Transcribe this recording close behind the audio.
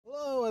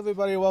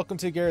everybody, welcome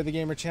to Garrett the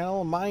Gamer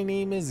channel. My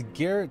name is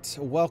Garrett.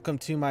 Welcome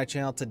to my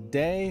channel.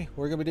 Today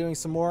we're going to be doing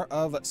some more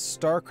of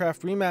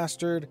Starcraft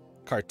Remastered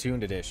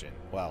Cartooned Edition.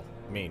 Well,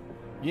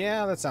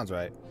 yeah, that sounds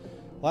right.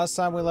 Last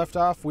time we left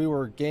off, we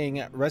were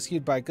getting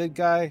rescued by good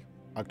guy,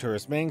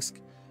 Arcturus Minsk,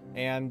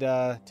 and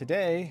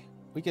today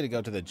we get to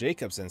go to the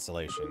Jacobs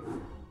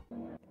installation.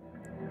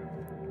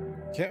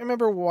 Can't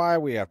remember why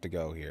we have to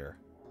go here.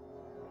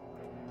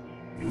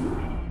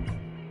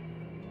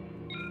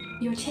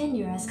 Your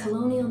tenure as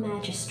Colonial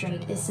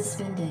Magistrate is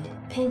suspended,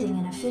 pending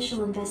an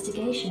official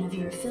investigation of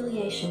your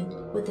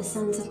affiliation with the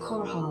Sons of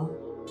Korhal.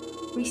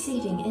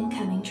 Receiving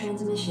incoming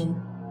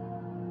transmission.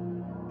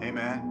 Hey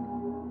man,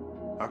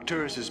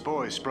 Arcturus's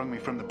boys sprung me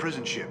from the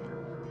prison ship.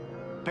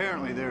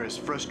 Apparently they're as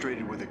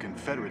frustrated with the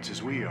Confederates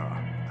as we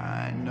are.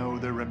 I know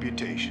their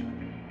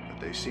reputation, but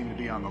they seem to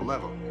be on the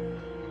level.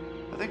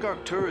 I think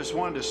Arcturus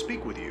wanted to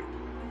speak with you.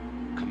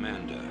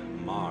 Commander,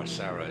 Mar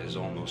Sara is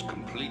almost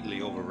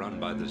completely overrun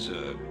by the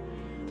Zerg.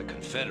 The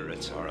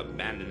Confederates are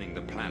abandoning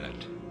the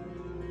planet,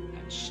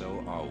 and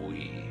so are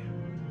we.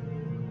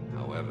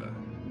 However,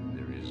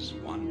 there is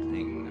one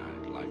thing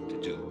I'd like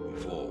to do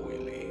before we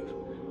leave.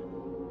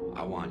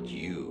 I want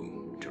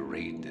you to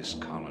raid this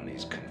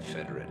colony's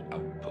Confederate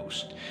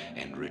outpost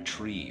and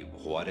retrieve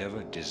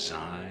whatever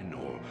design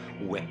or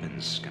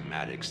weapons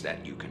schematics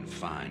that you can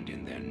find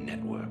in their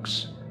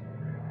networks.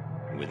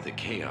 With the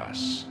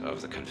chaos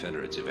of the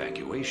Confederates'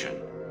 evacuation,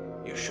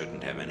 you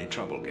shouldn't have any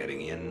trouble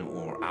getting in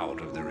or out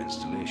of their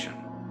installation.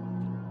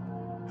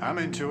 I'm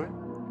into it.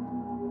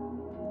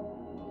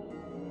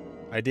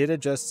 I did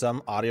adjust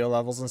some audio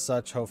levels and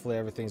such. Hopefully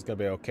everything's going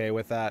to be okay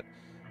with that.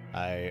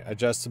 I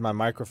adjusted my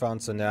microphone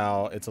so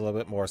now it's a little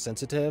bit more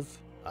sensitive.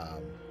 I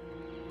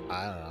don't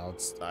know.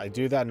 I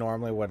do that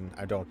normally when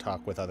I don't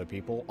talk with other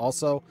people.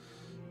 Also,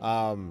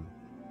 I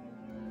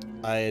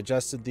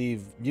adjusted the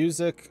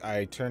music.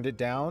 I turned it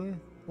down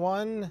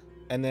one.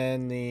 And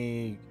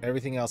then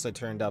everything else I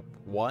turned up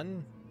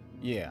one.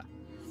 Yeah.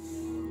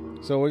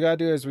 So what we gotta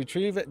do is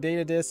retrieve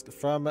data disk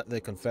from the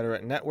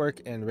Confederate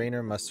network, and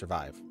Raynor must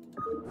survive.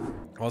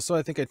 Also,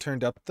 I think I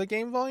turned up the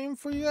game volume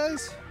for you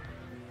guys.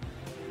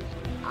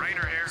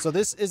 Raynor here. So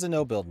this is a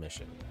no-build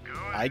mission.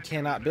 I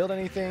cannot build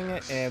anything,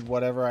 and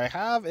whatever I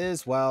have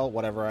is, well,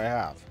 whatever I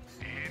have.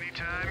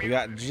 We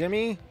got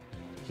Jimmy.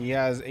 He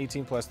has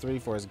 18 plus 3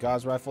 for his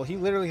Gauss rifle. He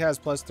literally has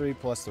plus 3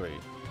 plus 3.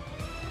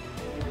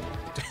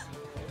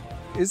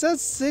 Is that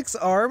 6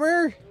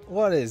 armor?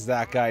 What is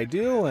that guy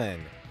doing?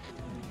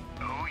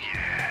 Oh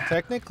yeah.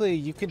 Technically,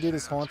 you could do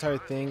this whole entire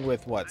thing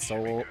with what?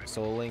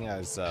 Souling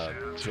as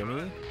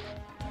Jimmy?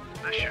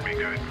 That should be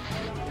good.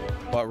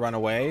 But run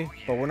away?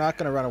 But we're not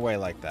going to run away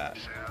like that.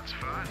 Sounds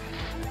fun.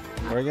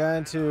 We're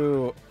going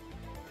to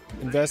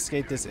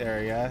investigate this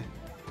area.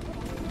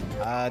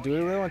 Do we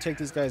really want to take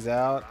these guys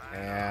out?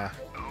 Yeah.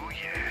 Oh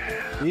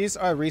yeah. These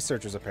are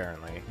researchers,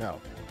 apparently.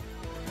 No.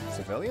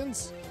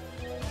 Civilians?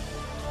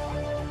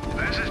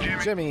 This is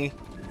Jimmy. Jimmy.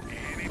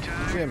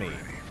 Anytime. Jimmy.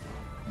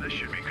 This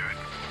should be good.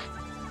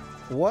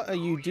 What are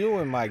you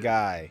doing, my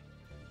guy?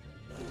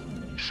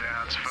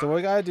 Sounds fun. So what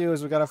we gotta do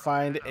is we gotta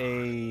find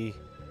a This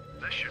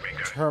should be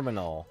good.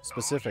 terminal,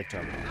 specific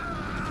terminal.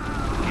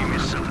 Give me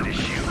something to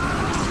shoot.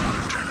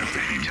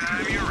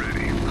 Anytime you're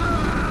ready.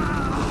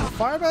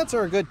 Fire bats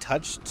are a good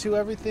touch to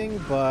everything,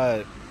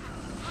 but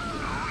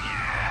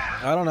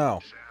I don't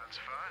know. Sounds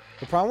fun.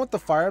 The problem with the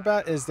fire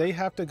bat is they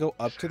have to go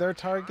up to their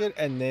target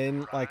and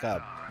then like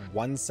a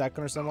 1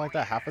 second or something like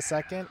that, half a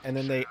second, and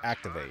then they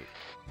activate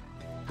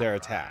their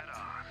attack.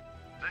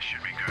 This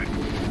should be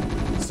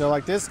good. So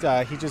like this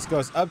guy, he just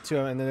goes up to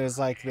him and then there's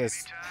like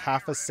this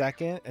half a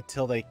second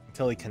until he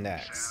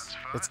connects.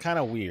 It's kind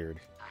of weird.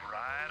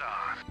 Right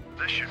on.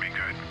 This should be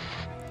good.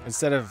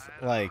 Instead of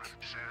like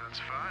Sounds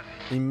fun.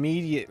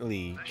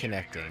 immediately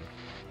connecting.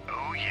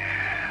 Oh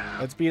yeah.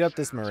 Let's beat up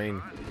this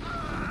Marine.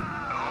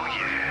 Oh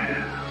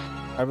yeah.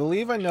 I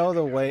believe I know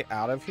the way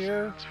out of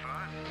here. Sounds fun.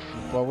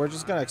 Well, we're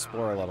just gonna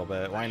explore a little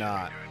bit. Why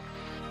not?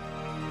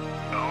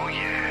 Oh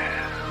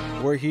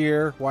yeah. We're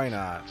here. Why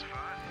not? Sounds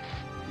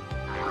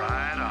fun.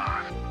 Right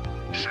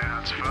on.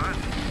 Sounds fun.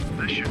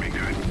 This should be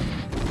good.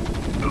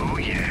 Oh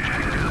yeah.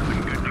 Jacked up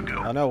and good to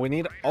go. Oh no, we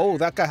need. Oh,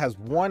 that guy has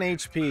 1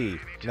 HP.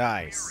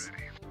 Nice.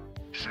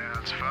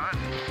 Sounds fun.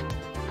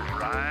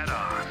 Right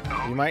on.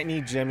 Oh, You might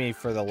need Jimmy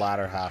for the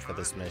latter half of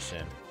this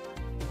mission.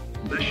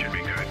 this should be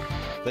good.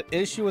 The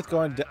issue with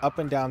going up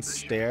and down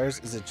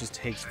stairs is it just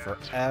takes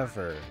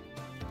forever.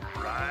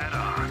 Right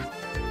on.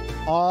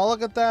 Oh,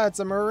 look at that. It's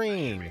a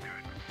Marine.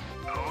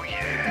 Oh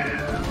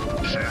yeah.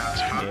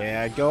 Sounds fun.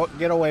 Yeah,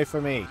 get away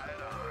from me.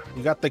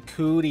 You got the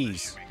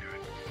cooties.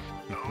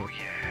 Oh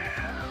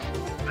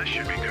yeah. This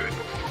should be good.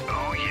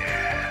 Oh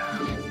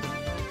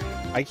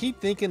yeah. I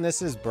keep thinking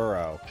this is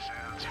Burrow.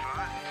 Sounds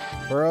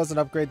fun. Burrow's an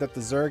upgrade that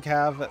the Zerg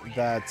have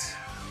that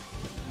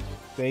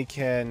they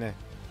can...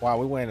 Wow,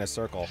 we went in a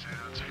circle.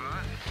 Sounds fun.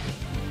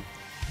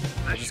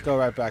 I'll just go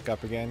right back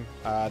up again.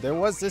 There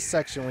was this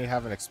section we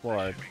haven't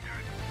explored.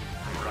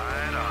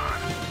 Right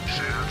on.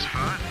 Sounds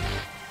fun.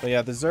 But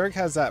yeah, the Zerg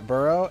has that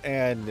burrow,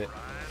 and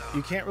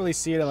you can't really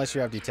see it unless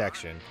you have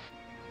detection.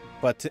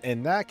 But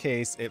in that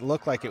case, it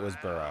looked like it was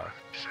Burrow.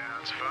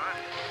 Sounds fun.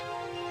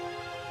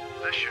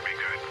 This should be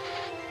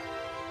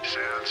good.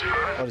 Sounds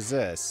fun. What is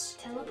this?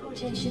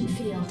 Teleportation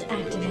field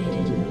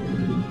activated.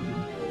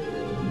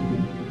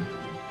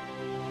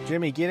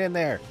 Jimmy, get in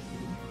there.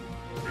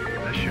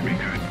 This should be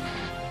good.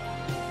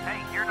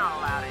 Hey, you're not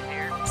allowed in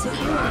here.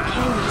 Security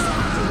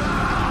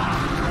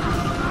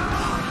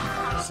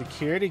cameras activated.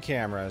 Security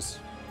cameras.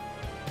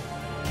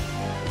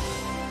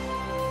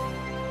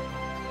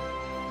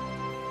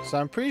 So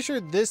I'm pretty sure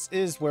this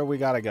is where we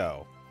gotta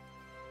go.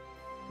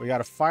 We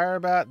got a fire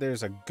bat.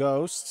 There's a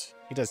ghost.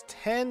 He does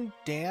 10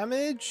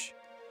 damage?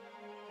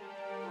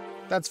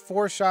 That's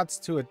 4 shots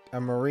to a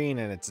Marine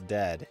and it's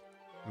dead.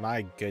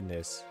 My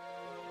goodness.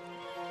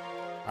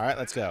 Alright,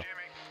 let's go.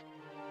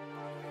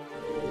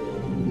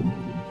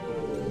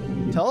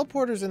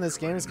 Teleporters in this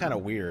game is kind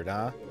of weird,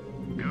 huh?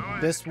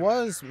 This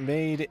was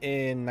made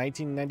in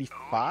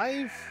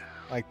 1995,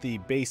 like the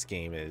base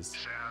game is.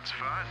 Sounds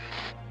fun.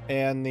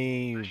 And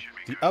the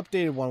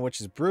updated one, which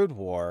is Brood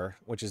War,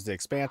 which is the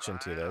expansion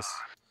to this,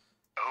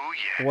 Oh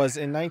yeah. was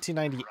in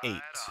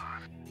 1998.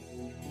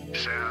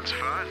 Sounds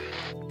fun.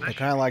 I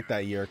kind of like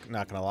that year,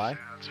 not gonna lie.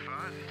 Sounds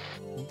fun.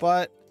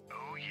 But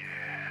Oh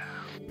yeah.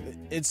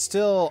 it's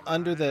still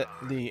under the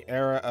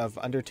era of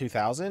under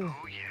 2000, Oh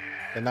yeah.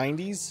 the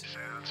 90s.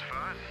 Sounds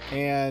fun.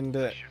 And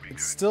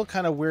it's still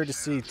kind of weird to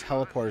see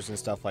teleporters and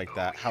stuff like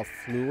that, how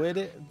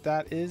fluid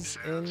that is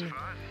in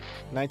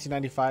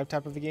 1995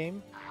 type of a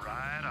game.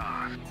 Right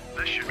on.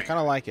 This should I be kind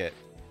of like it.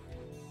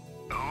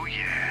 Oh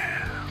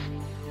yeah.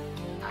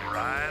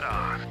 Right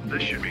on.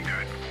 This should be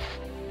good.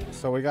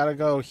 So we gotta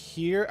go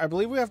here. I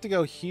believe we have to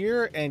go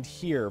here and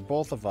here,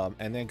 both of them,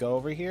 and then go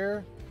over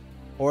here.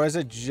 Or is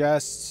it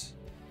just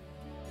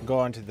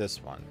go into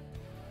this one?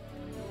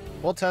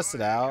 We'll test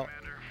it out.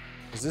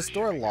 Is this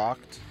door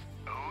locked?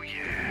 Oh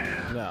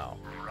yeah. No.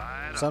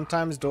 Right on.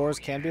 Sometimes doors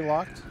can be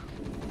locked.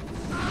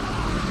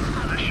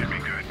 This should be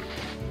good.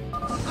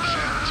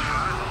 Sounds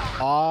fun.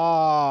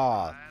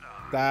 Ah,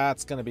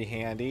 that's gonna be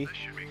handy. This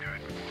should be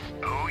good.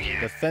 Oh yeah.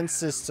 The fence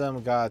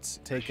system got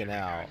taken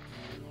out.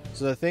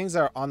 So the things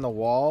that are on the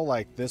wall,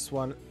 like this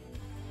one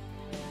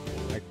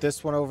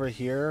over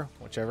here,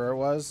 whichever it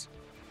was,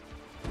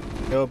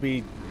 it'll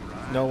be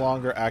no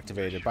longer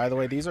activated. By the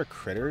way, these are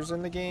critters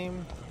in the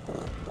game.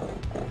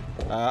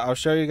 I'll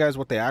show you guys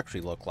what they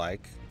actually look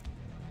like.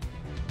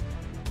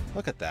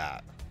 Look at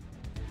that.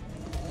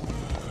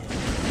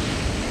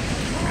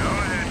 Go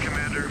ahead,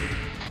 Commander.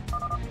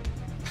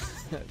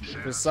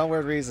 For some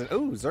weird reason.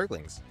 Ooh,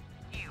 Zerglings.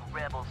 You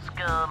rebel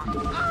scum.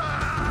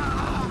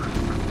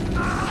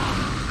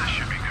 This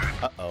should be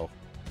good. Uh-oh.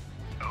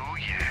 Oh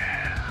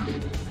yeah.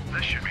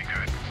 This should be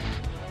good.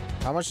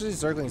 How much do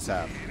these Zerglings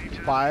have?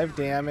 5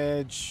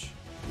 damage,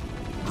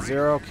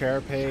 0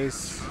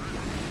 carapace.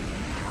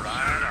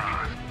 Right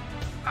on.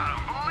 I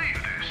don't believe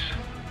this.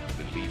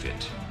 Believe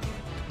it.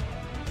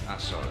 I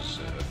saw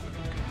Zerg with the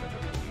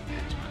Confederate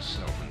weekends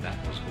myself, and that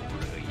was over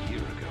a year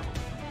ago.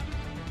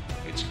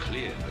 It's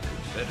clear the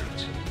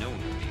Confederates have known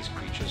of these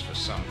creatures for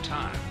some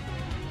time.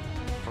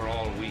 For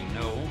all we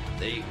know,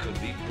 they could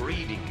be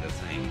breeding the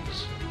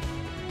things.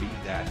 Be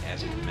that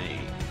as it may,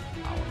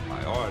 our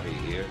priority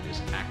here is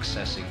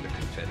accessing the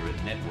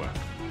Confederate network.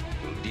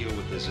 We'll deal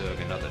with the Zerg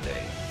another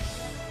day.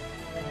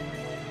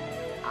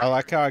 I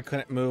like how I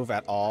couldn't move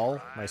at all,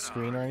 my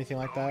screen or anything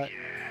like that.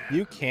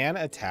 You can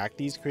attack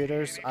these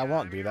critters. I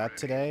won't do that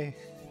today.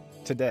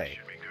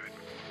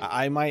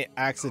 I might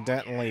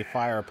accidentally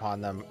fire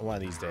upon them one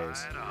of these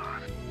days. Right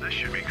on. This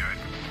should be good.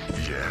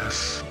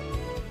 Yes.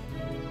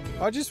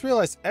 I just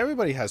realized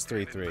everybody has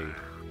 3-3.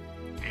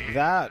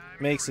 That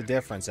makes a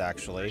difference,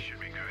 actually. Should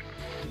be good.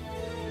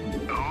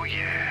 Oh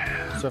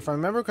yeah. So if I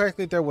remember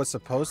correctly, there was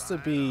supposed to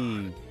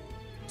be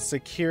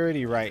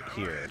security right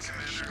here.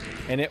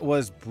 And it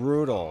was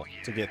brutal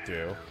to get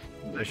through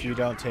if you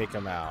don't take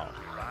them out.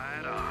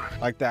 Right on.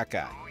 Like that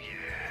guy. Oh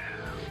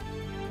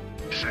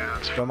yeah.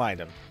 Sounds Don't mind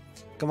him.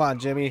 Come on,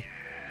 Jimmy.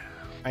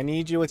 I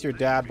need you with your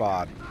dad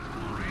bod.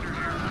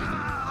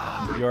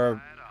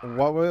 Your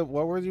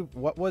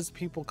what was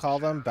people call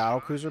them?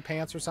 Battlecruiser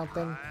pants or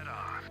something? right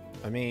on.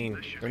 I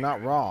mean, they're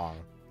not wrong.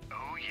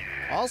 Oh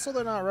yeah. Also,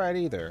 they're not right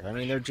either. I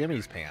mean, they're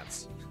Jimmy's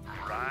pants.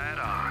 Right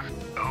on.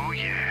 Oh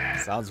yeah.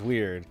 Sounds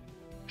weird.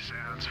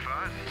 Sounds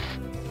fun.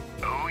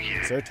 Oh yeah.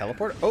 Is there a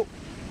teleporter? Oh,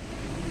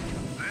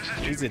 This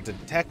is he's a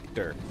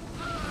detector.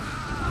 You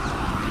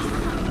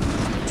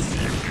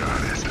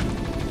got it.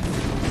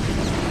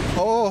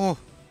 Oh,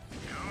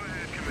 Go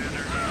ahead,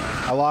 Commander.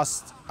 I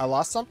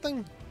lost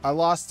something? I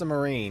lost a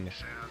Marine.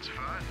 Sounds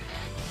fun.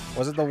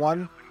 Was it the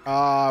one?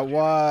 It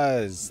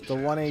was the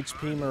 1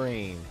 HP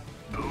Marine.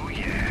 Oh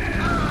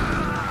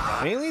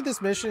yeah. Mainly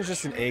this mission is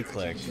just an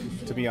A-click,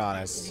 to be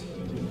honest.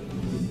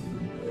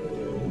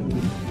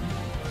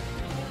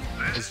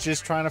 It's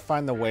just trying to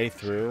find the way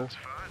through.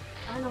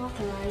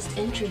 Unauthorized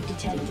entry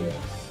detected.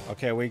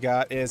 Okay, we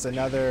got is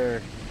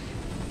another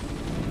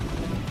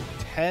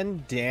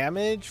 10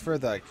 damage for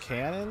the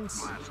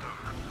cannons.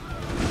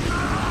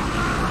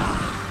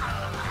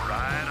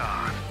 Right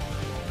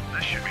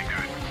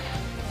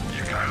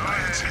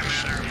Thanks,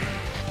 Commander.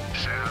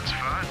 Sounds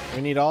fun.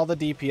 We need all the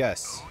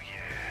DPS. Oh,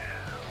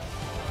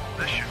 yeah.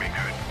 This should be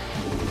good.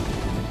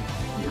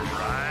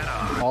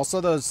 Right on. Also,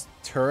 those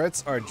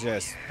turrets are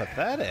just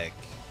pathetic.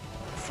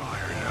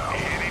 Fired up.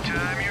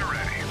 Anytime you're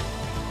ready.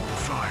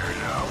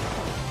 Fired up.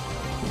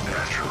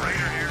 Master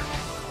Raider here.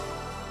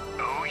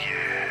 Oh,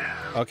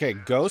 yeah. Okay,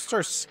 ghosts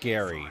are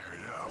scary.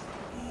 Fired up.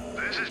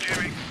 This is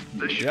Jimmy.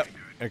 This should Yep, be good.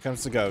 here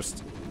comes the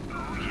ghost.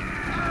 Oh, yeah.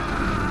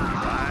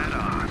 Right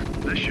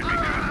on. This should be good.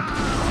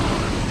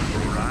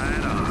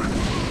 Right on.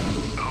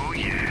 Oh,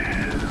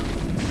 yeah.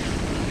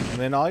 And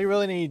then all you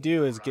really need to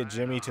do is get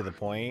Jimmy to the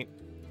point.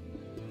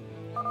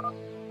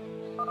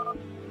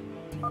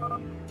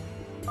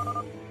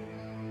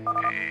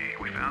 Hey,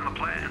 we found the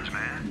plans,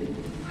 man.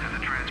 And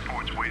the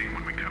transport's waiting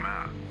when we come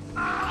out.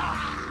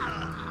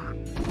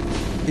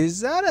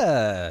 Is that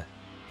a...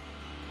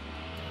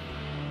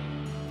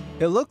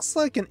 It looks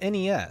like an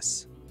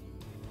NES.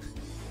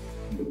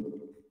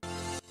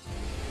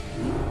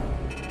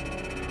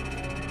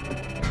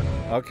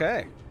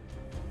 Okay.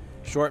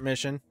 Short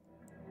mission.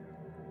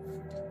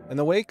 In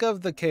the wake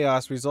of the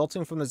chaos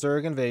resulting from the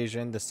Zerg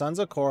invasion, the Sons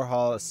of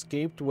Korhal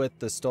escaped with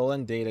the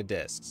stolen data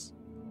disks.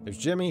 There's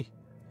Jimmy.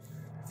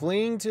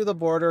 Fleeing to the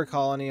border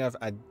colony of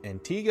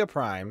Antigua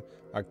Prime,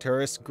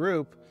 Arcturus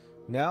Group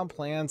now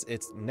plans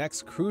its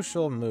next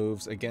crucial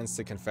moves against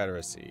the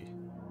Confederacy.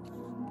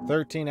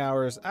 13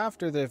 hours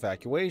after the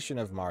evacuation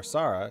of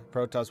Marsara,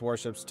 Protoss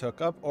warships took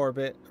up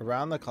orbit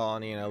around the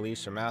colony and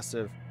unleashed a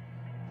massive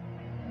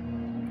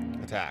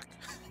attack.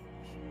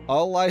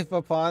 All life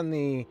upon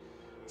the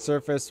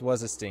surface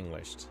was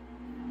extinguished.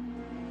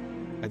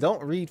 I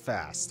don't read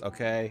fast,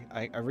 okay?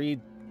 I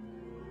read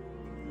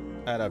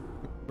at a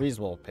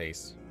reasonable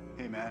pace.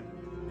 Hey, man.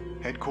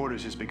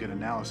 Headquarters has begun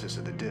analysis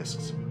of the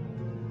discs.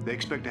 They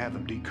expect to have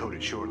them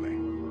decoded shortly.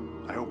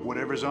 I hope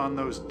whatever's on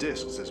those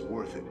discs is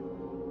worth it.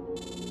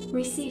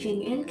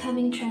 Receiving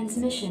incoming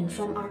transmission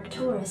from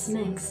Arcturus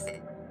Minsk.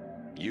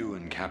 You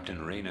and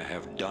Captain Rayner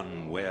have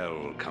done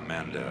well,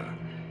 Commander.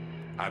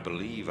 I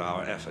believe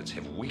our efforts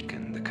have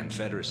weakened the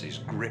Confederacy's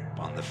grip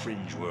on the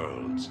fringe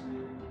worlds.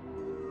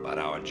 But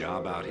our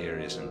job out here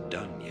isn't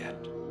done yet.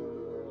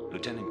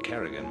 Lieutenant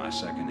Kerrigan, my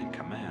second in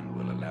command,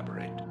 will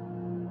elaborate.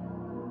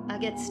 I'll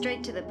get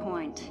straight to the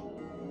point.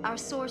 Our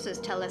sources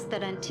tell us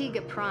that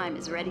Antigua Prime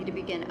is ready to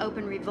begin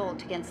open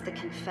revolt against the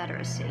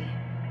Confederacy.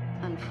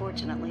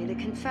 Unfortunately, the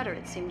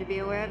Confederates seem to be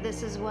aware of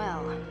this as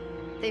well.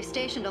 They've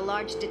stationed a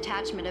large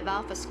detachment of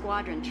Alpha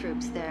Squadron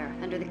troops there,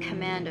 under the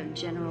command of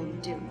General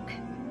Duke.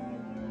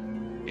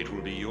 It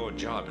will be your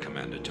job,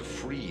 Commander, to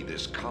free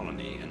this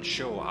colony and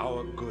show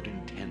our good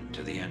intent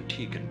to the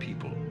Antiguan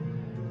people.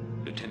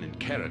 Lieutenant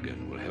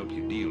Kerrigan will help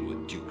you deal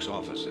with Duke's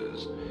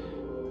officers.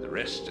 The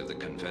rest of the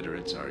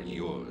Confederates are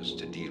yours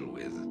to deal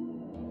with.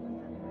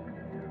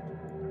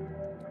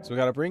 So we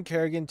gotta bring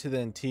Kerrigan to the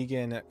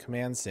Antiguan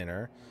Command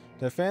Center,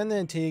 defend the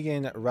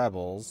Antiguan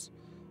rebels,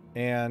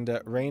 and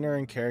Rayner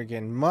and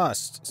Kerrigan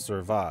must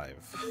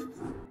survive.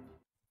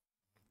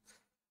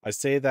 I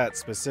say that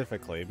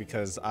specifically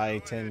because I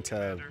tend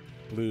to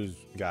lose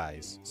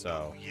guys,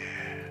 so... Yeah.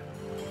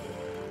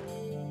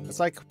 It's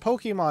like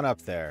Pokemon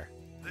up there.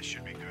 This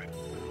should be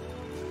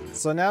good.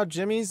 So now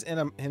Jimmy's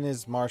in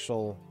his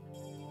marshal...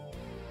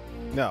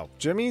 No,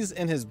 Jimmy's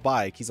in his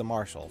bike. He's a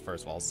marshal,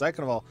 first of all.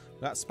 Second of all,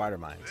 we got spider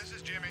mines. This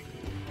is Jimmy.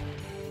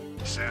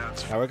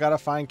 Sounds Now we gotta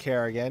find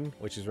Kerrigan,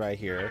 which is right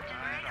here.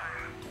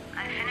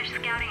 I finished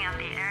scouting out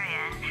the area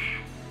and...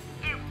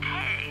 You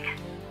pig!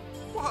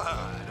 What?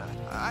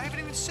 I haven't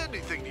even said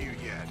anything to you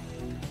yet.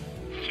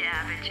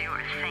 Yeah, but you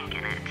were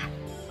thinking it.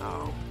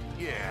 Oh,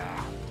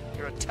 yeah.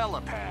 You're a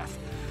telepath.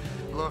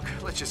 Look,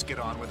 let's just get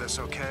on with this,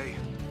 okay?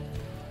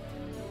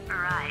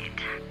 Right.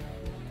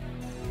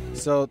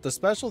 So the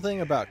special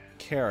thing about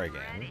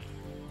Kerrigan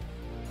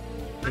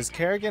is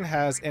Kerrigan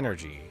has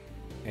energy,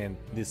 and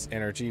this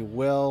energy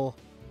will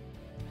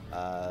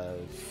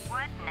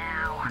What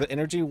now? the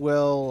energy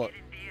will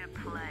It'd be a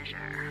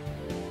pleasure.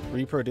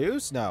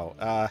 reproduce? No,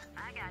 I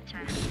gotcha.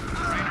 These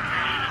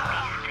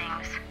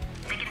things.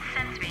 They can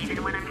sense me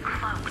even when I'm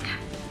cloaked.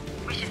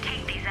 We should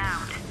take these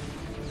out.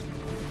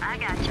 I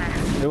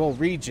gotcha. it will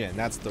regen,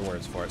 that's the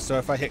words for it. So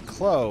if I hit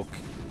cloak,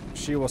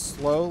 she will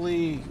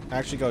slowly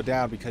actually go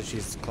down because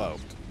she's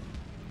cloaked.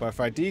 But if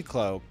I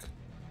decloak,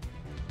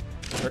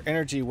 her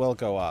energy will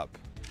go up.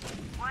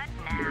 What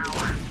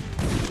now?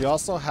 She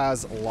also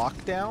has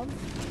lockdown,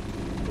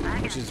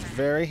 I which is gotcha.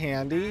 very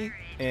handy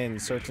in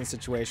certain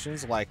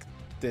situations like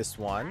this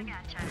I one.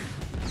 gotcha.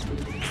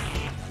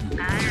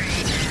 Alright.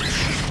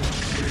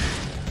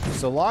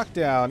 So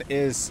lockdown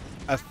is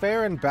a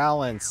fair and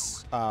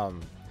balance I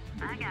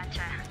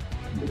gotcha.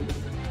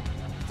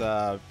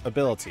 the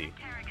ability.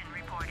 Kerrigan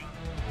reporting.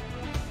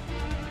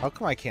 How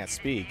come I can't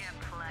speak? Be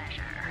a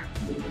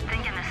pleasure.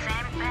 Thinking the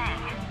same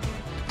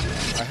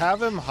thing. I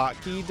have him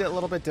hotkeyed a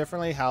little bit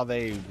differently how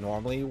they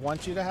normally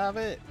want you to have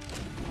it.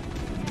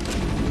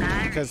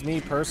 Because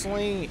me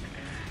personally,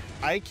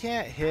 I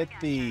can't hit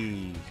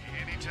the...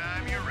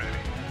 Anytime you're ready.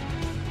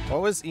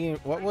 What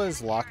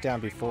was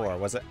lockdown before?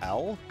 Was it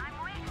L? I'm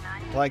waiting on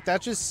Like,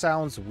 that just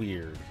sounds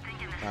weird.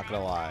 Not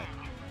gonna lie.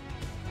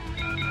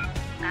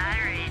 I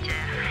read you.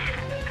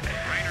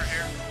 Rainer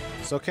here.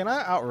 So can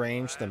I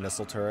outrange the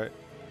missile turret?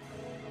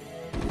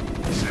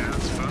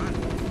 Sounds fun.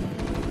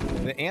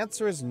 The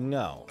answer is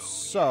no.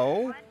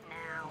 So... What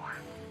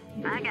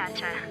now? I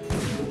gotcha.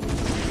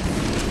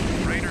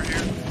 Rainer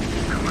here.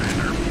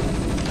 Commander.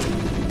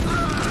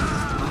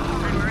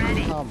 I'm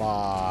ready. Come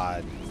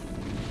on.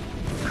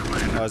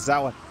 Oh, is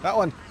that one? That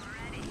one!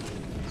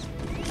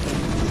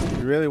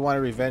 You really want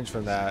a revenge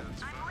from that.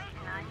 I'm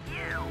waiting on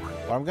you.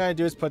 What I'm gonna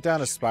do is put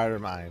down a spider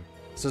mine.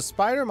 So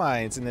spider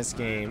mines in this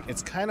game,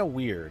 it's kind of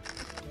weird.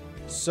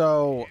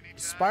 So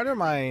spider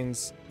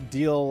mines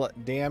deal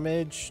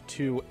damage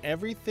to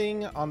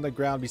everything on the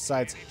ground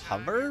besides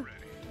hover.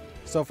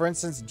 So for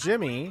instance,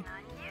 Jimmy,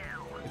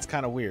 it's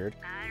kind of weird,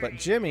 but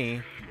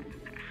Jimmy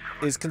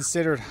is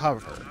considered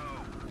hover.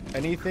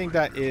 Anything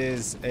that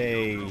is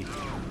a... Go,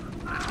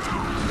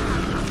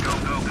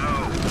 go, go.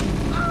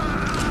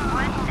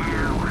 What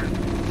now?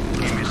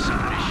 Give me some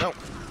of this shit. Nope.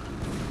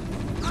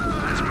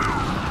 Let's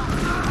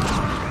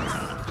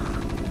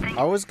move.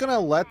 I was gonna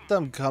let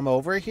them come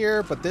over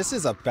here, but this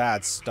is a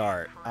bad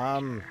start.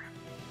 You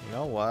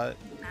know what?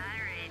 I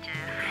read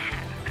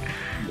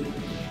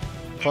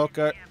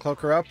you.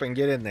 Cloak her up and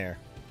get in there.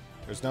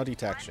 There's no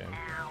detection.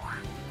 Now.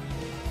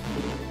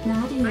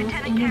 Not enough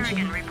Lieutenant energy.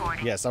 Kerrigan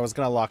reporting. Yes, I was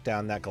gonna lock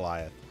down that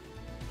Goliath.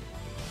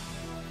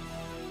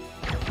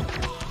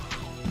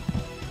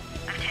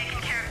 I've taken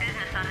care of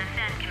business on this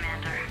end,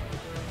 Commander.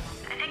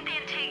 I think the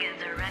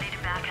Antigans are ready to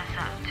back us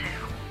up,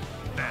 too.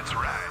 That's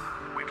right.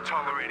 We've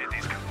tolerated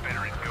these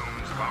Confederate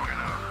goons long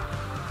enough.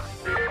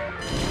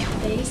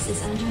 Base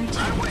is under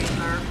attack. Right away,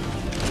 sir.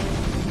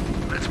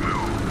 Let's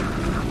move.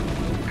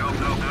 Go,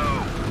 go,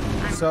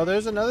 go. So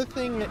there's another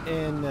thing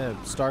in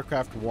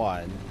Starcraft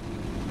 1.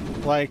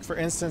 Like, for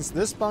instance,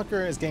 this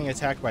bunker is getting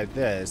attacked by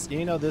this.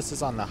 You know this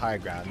is on the high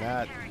ground.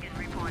 That Kerrigan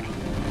reporting.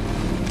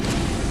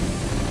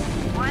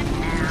 What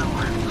now?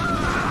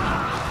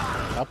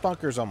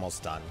 bunker's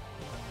almost done.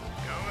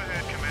 Go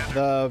ahead, Commander.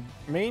 The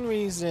main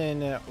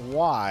reason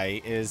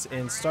why is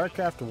in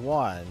StarCraft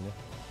 1,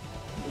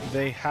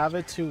 they have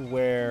it to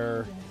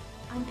where...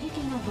 I'm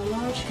picking up a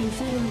large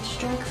Confederate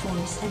strike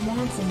force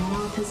advancing in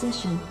our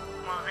position.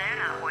 Well, they're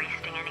not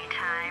wasting any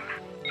time.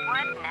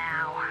 What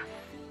now?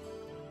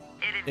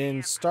 It'd be In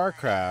a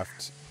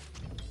StarCraft,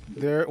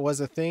 there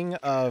was a thing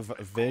of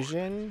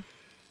vision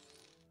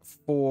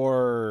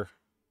for...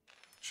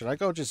 Should I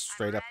go just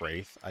straight up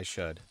Wraith? I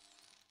should.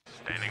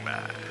 Standing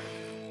by.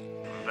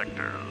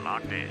 Vector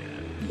locked in.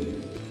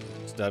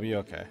 It's W,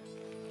 okay.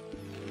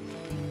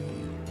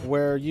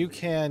 Where you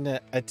can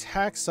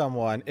attack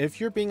someone.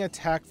 If you're being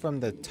attacked from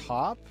the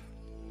top,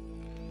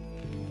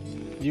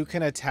 you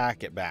can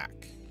attack it back.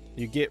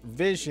 You get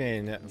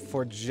vision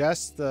for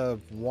just the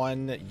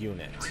one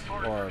unit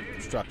or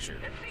structure.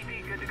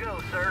 SCP good to go,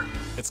 sir.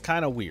 It's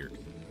kind of weird.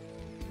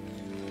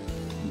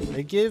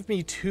 They give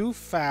me 2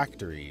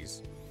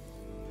 factories.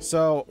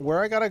 So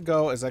where I gotta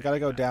go is I gotta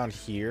go down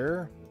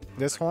here.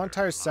 This whole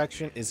entire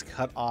section is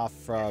cut off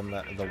from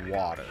the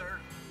water.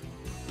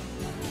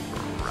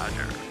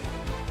 Roger.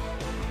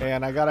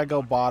 And I gotta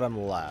go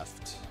bottom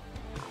left.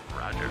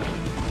 Roger.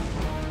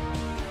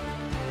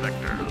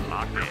 Vector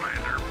locked in.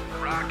 Commander,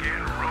 rock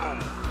and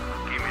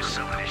roll. Give me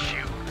some of this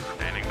shoot.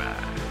 Standing by.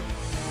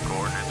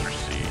 Coordinates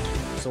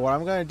received. So what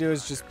I'm gonna do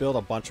is just build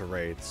a bunch of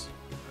raids.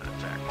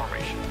 Attack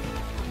formation.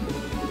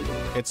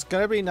 It's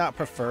gonna be not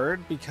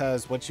preferred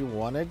because what you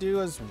want to do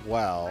as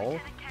well,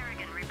 Lieutenant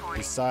Kerrigan reporting.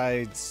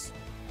 besides,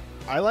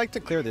 I like to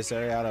clear this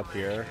area out up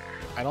here.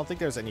 I don't think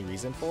there's any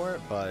reason for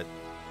it, but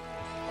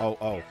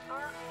oh,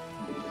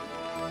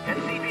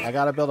 SCP. I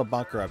gotta build a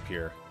bunker up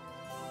here.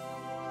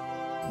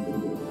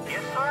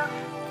 Yes, sir.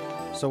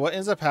 So what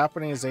ends up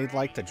happening is they'd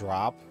like to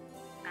drop,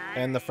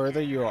 and the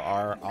further you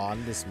are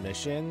on this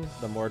mission,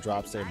 the more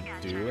drops they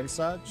do and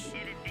such.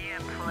 It'd be a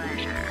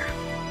pleasure.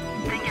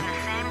 Thinking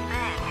the same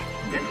thing.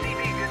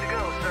 SCP good to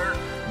go,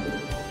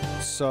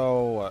 sir.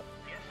 So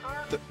Yes,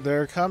 sir.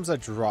 there comes a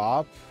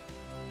drop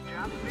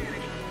Job's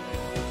finished.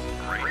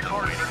 Reporting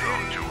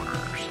to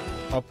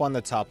orders. up on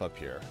the top up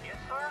here. Yes,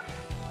 sir.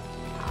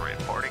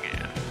 Reporting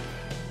in.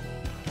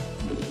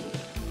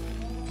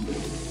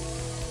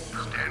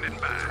 Standing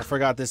by. I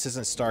forgot this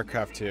isn't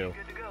StarCraft 2,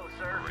 Good to go,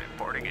 sir.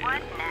 Reporting in.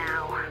 What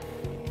now?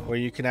 where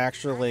you can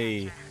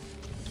actually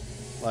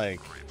like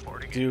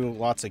Reporting in. do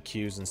lots of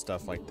queues and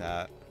stuff like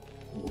that.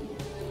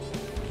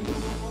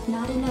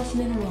 Not enough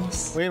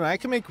minerals. Wait a minute, I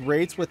can make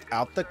raids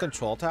without the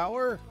control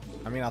tower?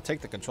 I mean, I'll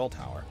take the control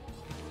tower.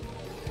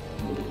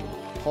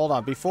 Hold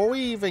on, before we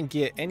even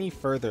get any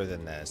further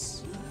than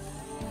this.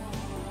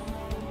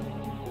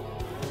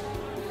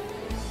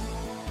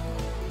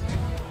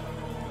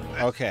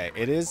 Okay,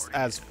 it is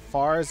as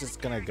far as it's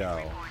gonna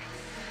go.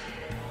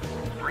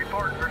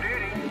 Reporting for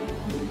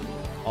duty.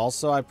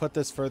 Also, I put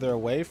this further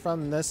away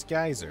from this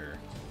geyser.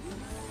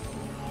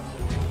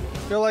 I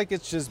feel like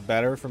it's just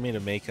better for me to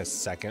make a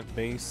second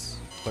base,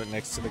 put it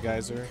next to the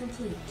geyser.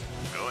 Complete.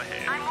 Go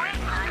ahead. I'm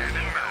waiting on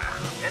Standing you.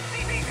 by.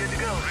 SCP good to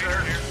go,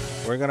 sir.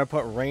 We're gonna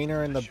put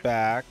Rainer in the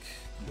back.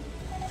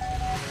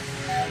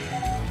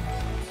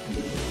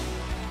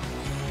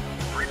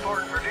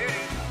 Reporting for duty.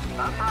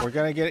 We're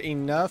gonna get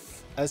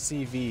enough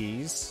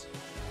SCVs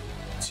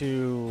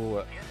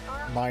to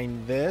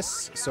mine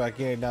this, so I can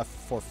get enough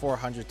for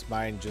 400 to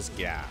mine just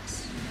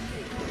gas.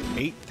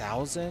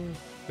 8,000?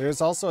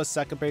 There's also a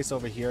second base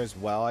over here as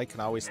well I can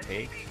always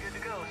take.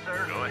 Good to go,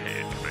 sir. Go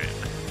ahead,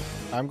 Commander.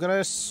 I'm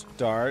gonna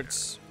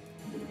start.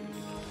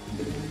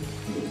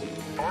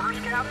 Orders,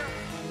 Captain?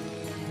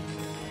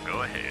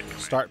 Go ahead, Commander.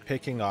 Start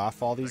picking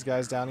off all these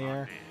guys down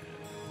here.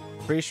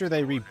 Pretty sure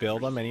they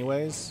rebuild them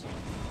anyways.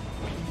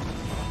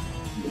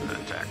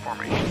 Attack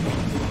formation.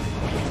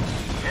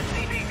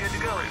 SCV, good to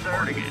go, sir.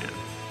 Reporting in.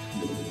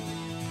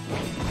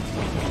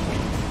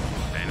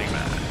 Standing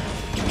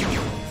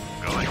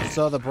by. Go ahead.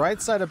 So the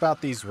bright side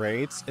about these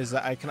raids is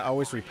that I can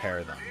always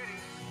repair them.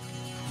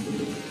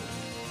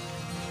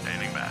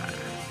 Standing by.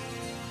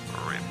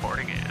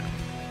 Reporting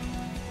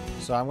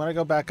in. So I'm gonna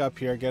go back up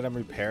here, get them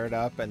repaired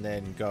up, and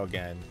then go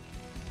again.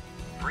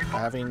 I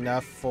have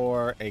enough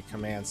for a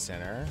command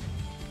center.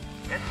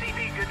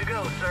 SCV, good to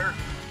go, sir.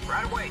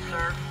 Right away,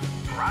 sir.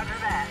 Roger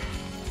that.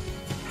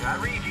 Can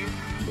I read you?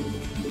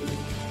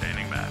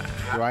 Standing by.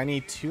 Do I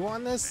need 2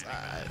 on this?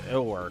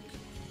 It'll work.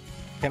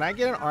 Can I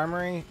get an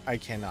armory? I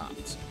cannot.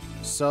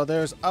 So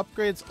there's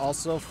upgrades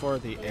also for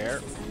the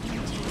air.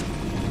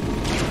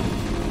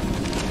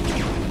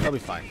 That'll be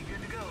fine.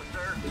 Good to go,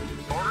 sir.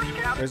 Orders,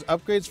 Captain? There's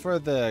upgrades for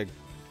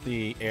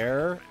the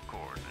air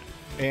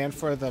and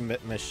for the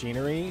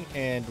machinery,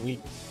 and we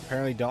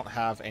apparently don't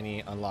have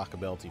any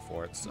unlockability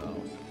for it, so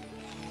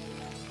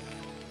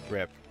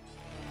rip.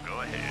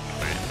 Go ahead,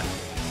 Commander.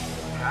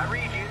 Can I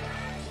read you?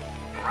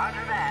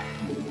 Roger that.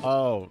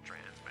 Oh, Transmit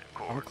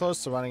I'm cord.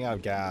 close to running out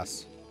of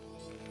gas.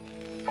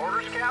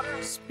 Orders,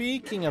 Captain?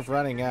 Speaking of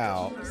running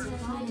out,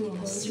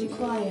 Survival is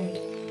required.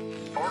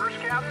 Orders,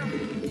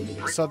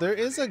 Captain? so there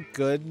is a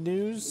good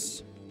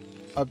news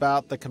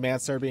about the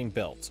command center being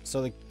built.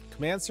 So the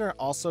command center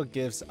also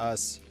gives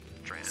us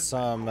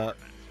some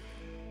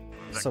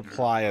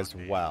supply as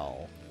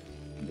well.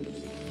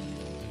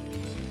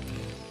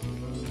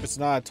 It's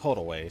not a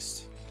total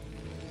waste.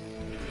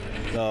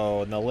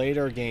 Though in the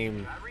later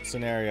game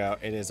scenario,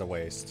 it is a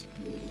waste.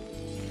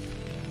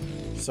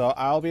 So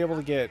I'll be able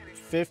to get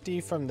 50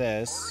 from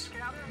this.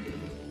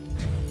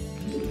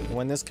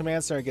 When this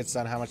command center gets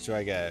done, how much do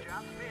I get?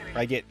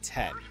 I get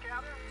 10.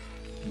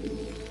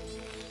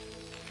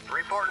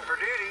 Reporting for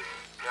duty.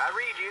 Can I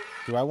read you?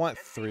 Do I want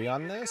 3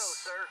 on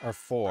this? Or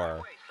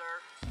 4? Wait, sir.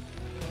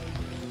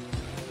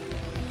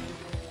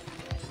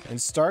 In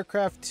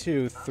Starcraft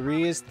 2,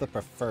 3 is the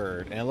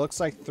preferred, and it looks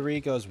like 3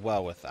 goes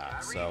well with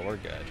that, so we're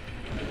good.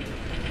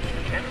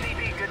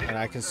 SCV, good to And go,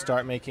 I can sir.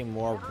 start making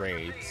more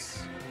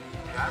raids.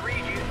 Can I read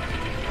you?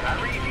 Can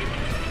I read you?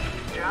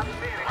 Job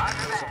finished.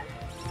 Roger that.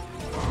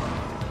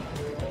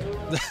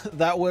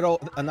 That widow,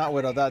 not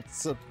widow,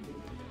 that's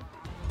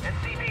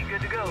SCV,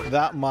 good to go.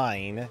 that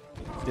mine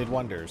did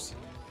wonders.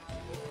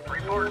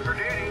 Reporting for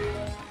duty.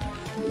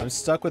 I'm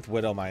stuck with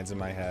widow mines in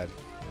my head.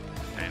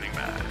 Standing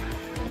by.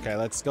 Okay,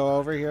 let's go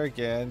over here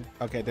again.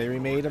 Okay, they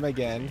remade them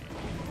again.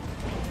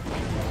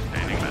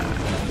 Standing by.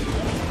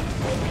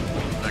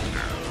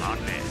 Sector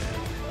locked in.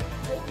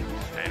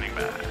 Standing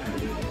by.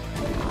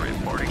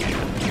 Reporting in. Go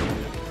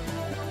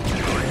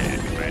ahead,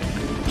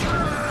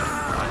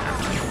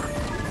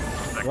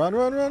 Commander. Run,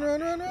 run, run,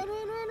 run, run, run, run,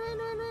 run, run,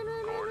 run, run,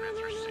 run,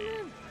 Coordinates run,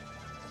 received.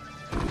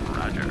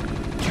 Roger.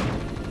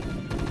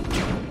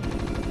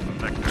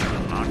 Sector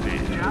locked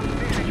in. Job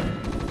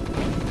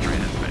finished.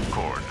 Transmit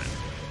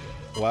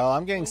coordinates. Well,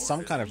 I'm getting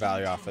some kind of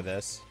value off of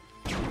this.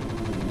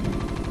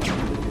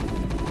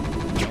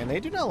 And they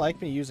do not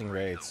like me using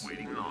raids.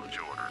 Waiting launch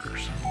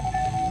orders.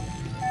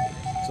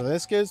 So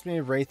this gives me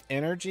Wraith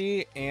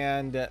energy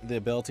and the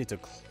ability to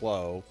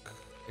cloak.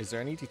 Is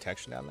there any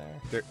detection down there?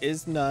 There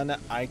is none.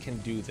 I can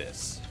do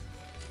this.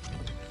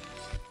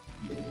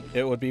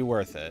 It would be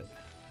worth it.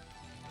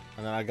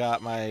 And then I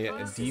got my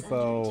Force is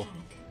depot. under attack.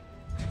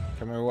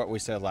 Can't remember what we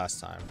said last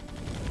time.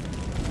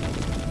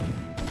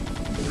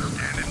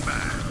 Standing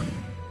by.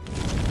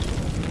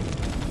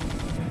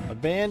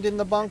 Abandon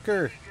the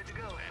bunker. Good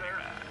to go,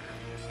 sir.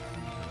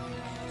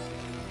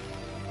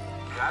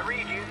 Can I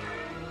read you?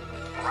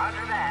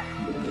 Roger that.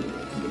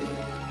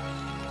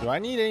 Do I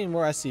need any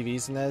more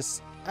SCVs in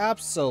this?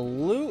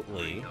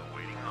 Absolutely.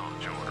 Awaiting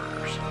launch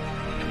orders.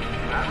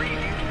 Can I read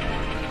you?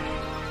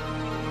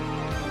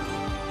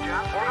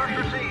 Job orders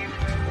received.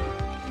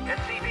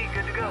 SCV,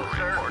 good to go,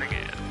 sir. Reporting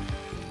in.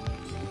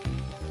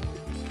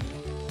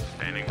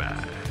 Standing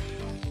by.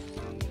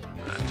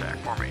 Attack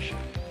formation.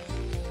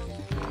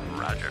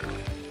 Roger.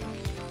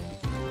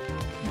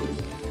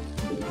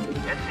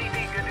 SCV,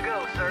 good to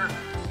go, sir.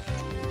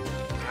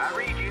 Can I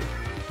read you?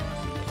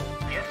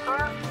 Yes,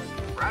 sir.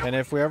 Right. And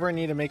if we ever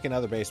need to make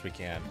another base, we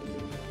can.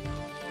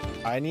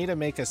 I need to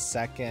make a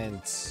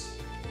second.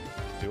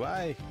 Do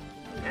I?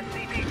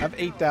 SCV, I have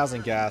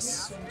 8,000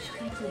 gas. Research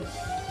complete.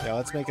 Yeah,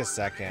 let's make a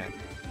second.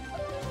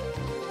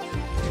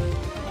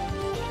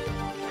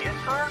 yes,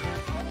 sir.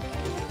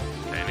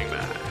 Standing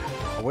by.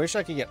 I wish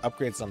I could get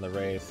upgrades on the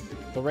Wraith.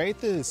 The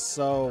Wraith is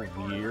so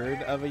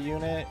weird of a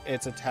unit.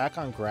 Its attack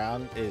on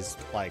ground is,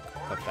 like,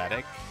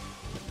 pathetic.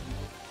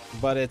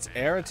 But its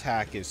air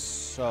attack is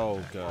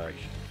so good.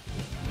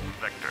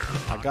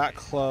 I got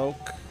Cloak.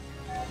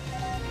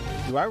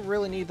 Do I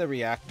really need the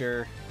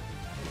reactor?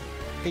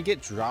 I could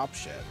get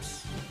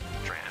dropships.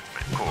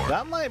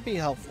 That might be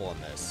helpful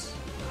in this.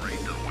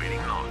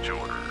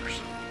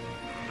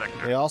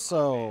 They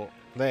also,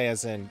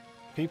 as in,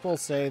 people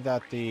say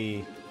that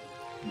the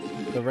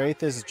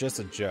Wraith is just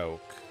a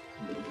joke.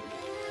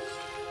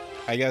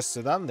 I guess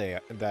to them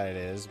that it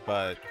is,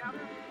 but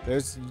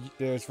there's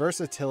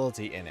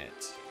versatility in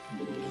it.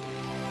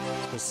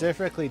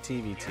 Specifically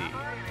TVT.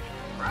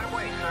 Right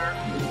away, sir.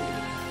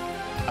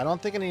 I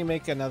don't think I need to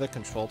make another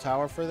control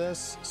tower for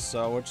this,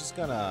 so we're just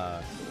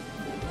gonna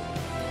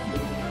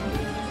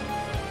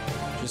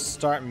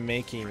start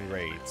making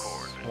raids.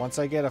 Once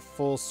I get a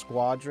full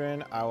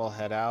squadron, I will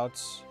head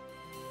out.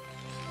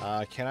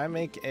 Can I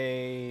make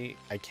a...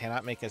 I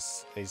cannot make a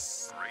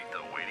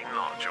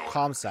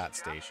ComSat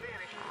station.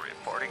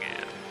 Reporting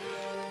in.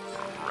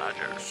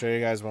 Roger. I'll show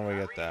you guys when we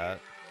get that.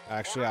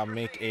 Actually, I'll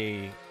make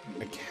a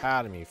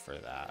academy for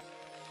that.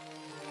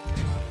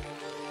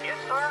 Yes,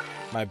 sir.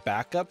 My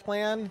backup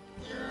plan?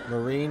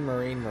 Marine.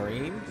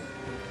 Can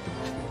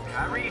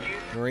I read you?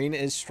 Marine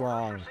is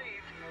strong.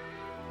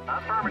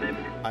 Affirmative.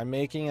 I'm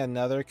making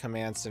another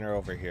command center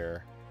over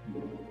here.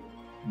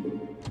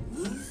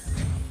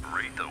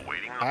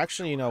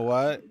 Actually, you know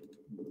what?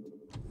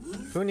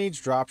 Who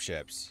needs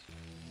dropships?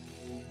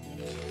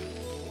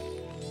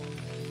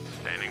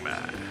 Standing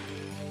by.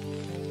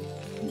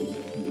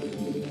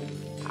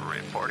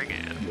 Reporting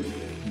in.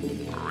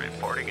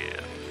 Reporting in.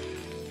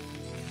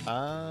 Go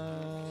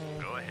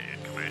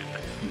ahead,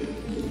 Commander.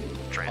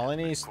 All I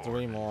need is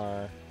 3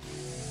 more.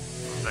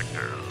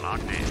 Sector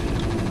locked in.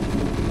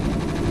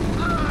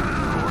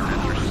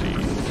 Coordinates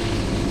received.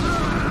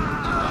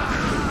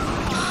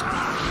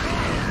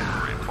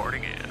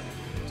 Reporting in.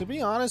 To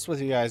be honest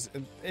with you guys,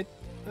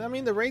 I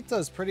mean, the Wraith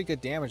does pretty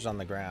good damage on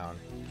the ground.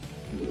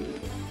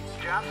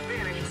 Job's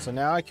finished. So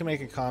now I can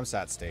make a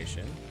ComSat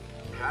station.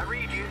 Can I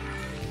read you?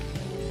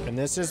 And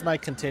this is my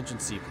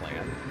contingency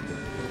plan.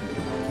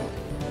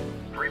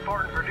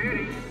 Reporting for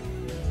duty.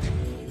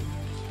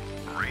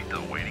 Wraith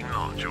awaiting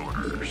launch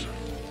orders.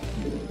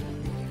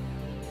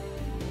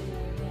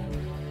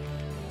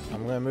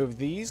 I'm going to move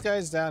these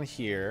guys down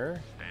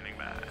here. Standing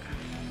by.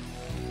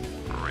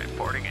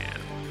 Reporting in.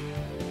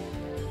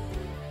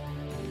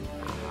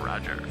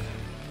 Roger.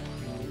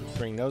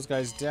 Bring those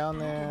guys down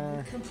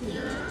there.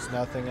 There's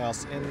nothing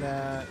else in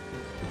that.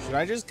 Should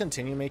I just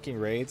continue making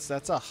raids?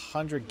 That's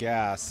 100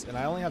 gas, and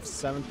I only have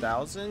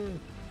 7,000.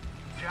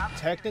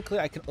 Technically,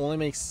 I can only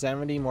make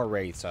 70 more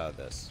raids out of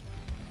this.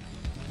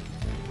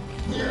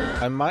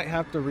 I might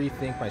have to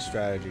rethink my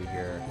strategy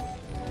here.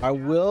 I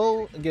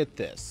will get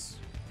this.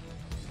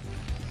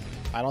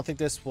 I don't think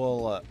this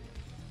will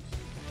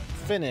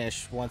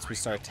finish once we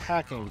start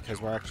attacking,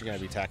 because we're actually going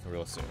to be attacking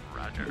real soon.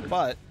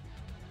 But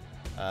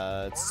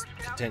it's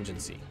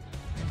contingency.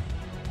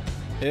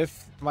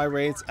 If my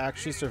raids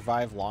actually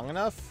survive long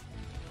enough,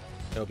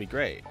 it'll be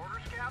great.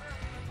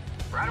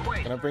 Right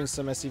away. Gonna bring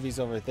some SCVs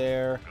over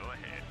there. Go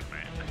ahead,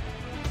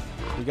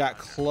 Commander. We got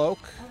Cloak.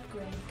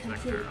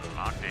 Sector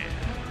locked in.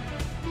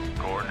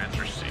 Coordinates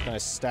received. Gonna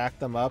stack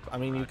them up. I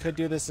mean, you could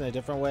do this in a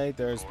different way.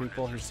 There's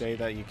people who say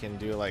that you can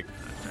do like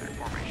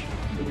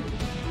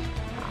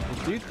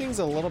do things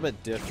a little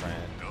bit different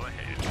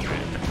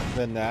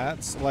than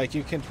that. Like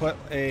you can put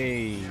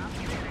a,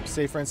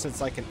 say for instance,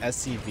 like an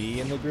SCV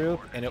in the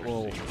group, and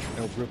it'll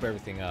group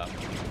everything up.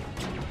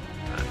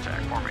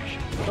 Attack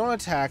formation. Don't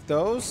attack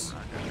those.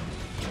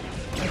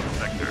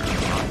 Sector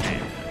locked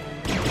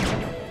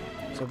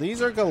in. So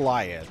these are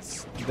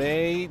Goliaths.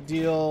 They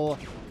deal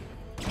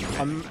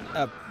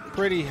a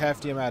pretty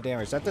hefty amount of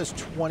damage. That does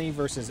 20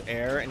 versus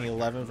air and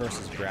 11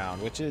 versus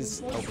ground, which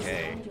is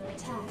okay. Go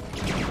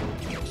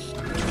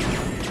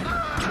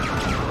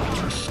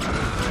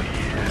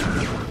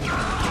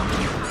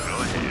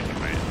ahead,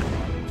 Commander.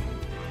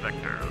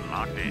 Sector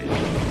locked in.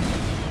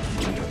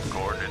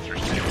 Coordinates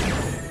received.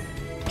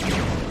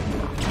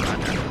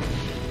 Roger.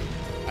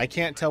 I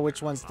can't tell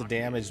which one's the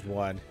damaged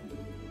one.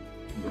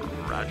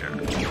 Roger.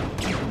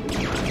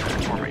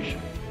 Attack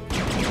formation.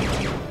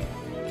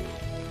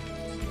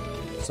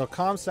 So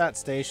ComSat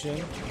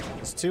station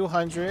is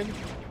 200.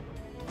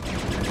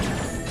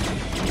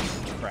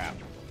 Crap.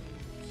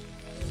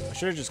 I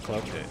should have just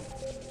cloaked it.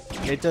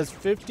 It does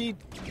 50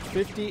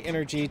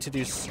 energy to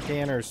do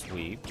scanner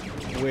sweep,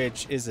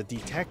 which is a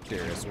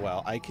detector as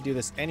well. I could do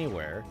this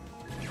anywhere.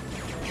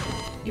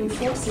 Your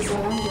forces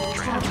are under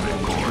attack.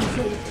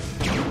 Complete.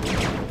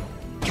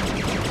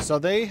 So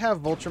they have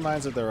vulture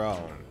mines of their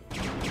own.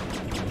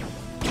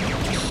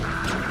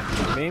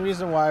 The main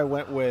reason why I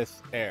went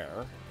with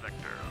air,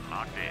 Sector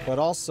locked in. but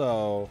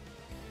also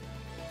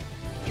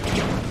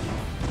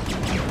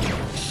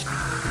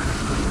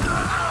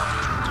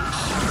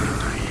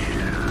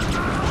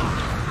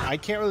I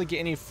can't really get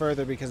any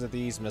further because of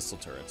these missile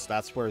turrets.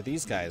 That's where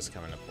these guys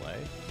come into play.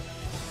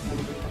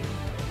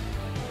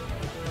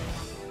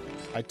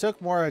 I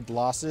took more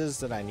losses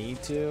than I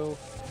need to.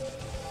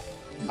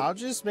 I'll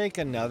just make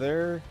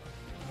another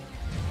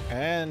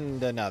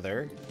and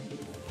another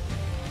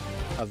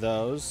of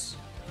those.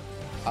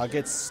 I'll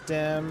get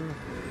stem.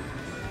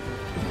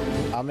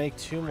 I'll make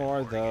 2 more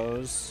of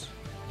those.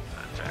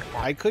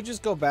 I could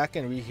just go back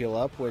and re-heal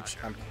up, which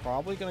I'm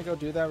probably going to go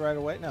do that right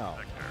away. No.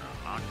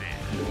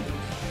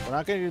 We're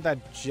not going to do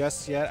that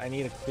just yet. I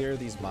need to clear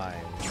these mines.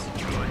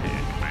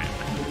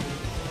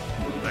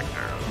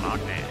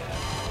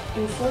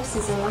 Your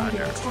forces are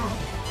under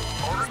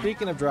attack.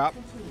 Speaking of drop.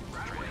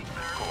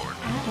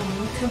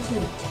 Add-on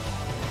complete.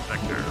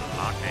 Sector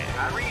locked in.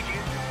 I read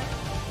you.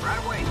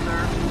 Right away, sir.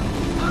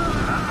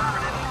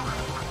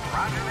 Affirmative.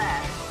 Roger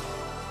that.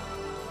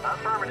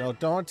 Affirmative. No,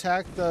 don't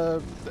attack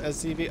the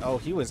SCV. Oh,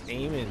 he was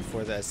aiming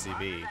for the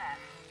SCV.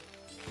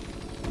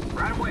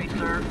 Right away,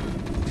 sir.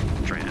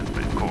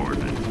 Transmit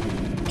coordinates.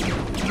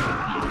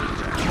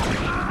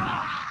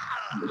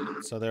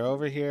 So they're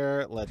over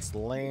here. Let's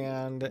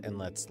land and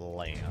let's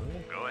land.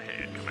 Go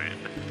ahead,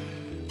 Commander.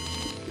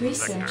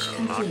 Research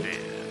Sector locked complete.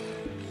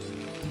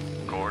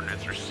 in.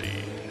 Coordinates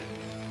received.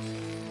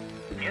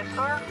 Yes,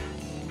 sir.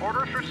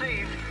 Orders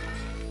received.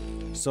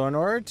 So in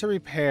order to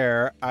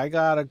repair, I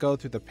gotta go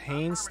through the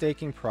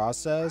painstaking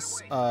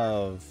process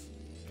of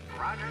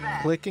Roger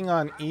that. clicking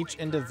on each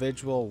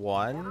individual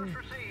one,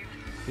 Received.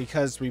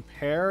 because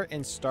repair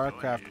in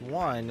StarCraft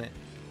 1,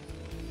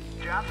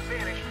 Job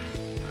finished.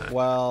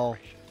 well,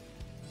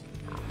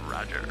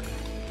 Roger.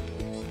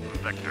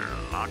 Sector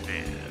locked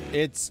in.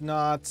 it's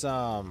not,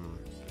 I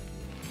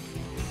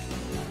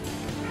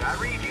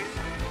read you.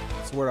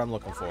 what's the word I'm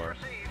looking for?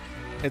 Received.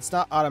 It's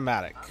not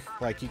automatic.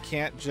 Like, you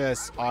can't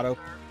just auto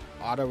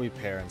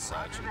repair and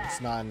such.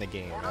 It's not in the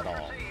game at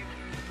all.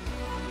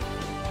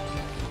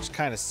 Which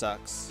kind of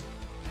sucks.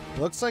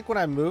 Looks like when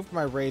I moved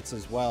my rates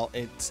as well,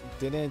 it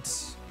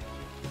didn't...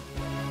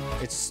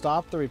 It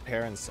stopped the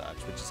repair and such,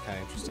 which is kind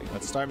of interesting.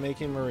 Let's start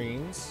making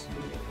Marines.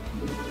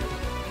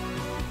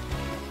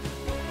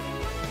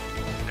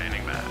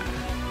 Standing by.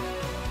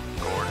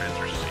 Coordinates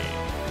received.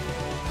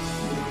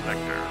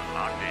 Sector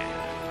locked in.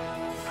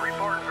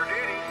 Reporting for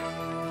duty.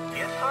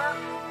 Yes, sir.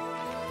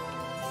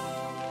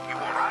 You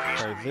want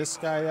to Fire this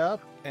guy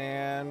up,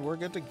 and we're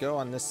good to go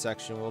on this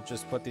section. We'll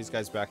just put these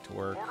guys back to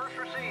work. orders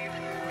received.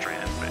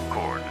 Transmit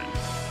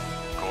coordinates.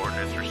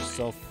 Coordinates received.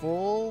 So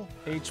full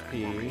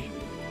HP.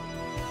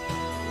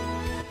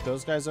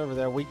 Those guys over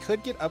there. We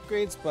could get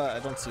upgrades, but I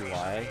don't see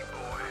why.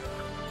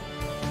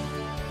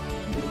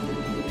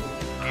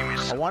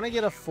 I want to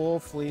get a full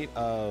fleet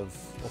of...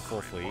 A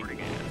full fleet.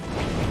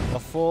 A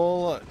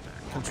full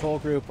control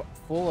group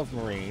full of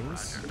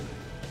Marines.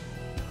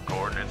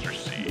 Coordinates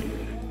received.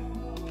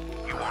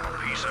 You want a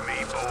piece of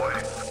me, boy?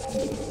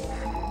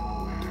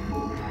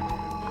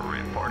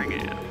 Reporting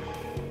in.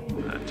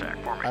 Attack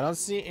for me. I don't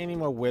see any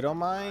more Widow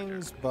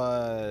Mines,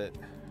 but...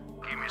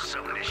 Give me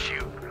something to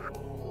shoot.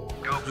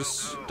 Go, Just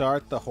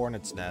start the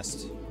Hornet's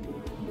Nest.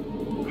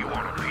 You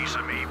want a piece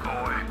of me,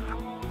 boy?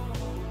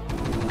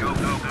 Go,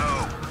 go,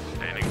 go.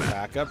 Standing back.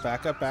 Back up,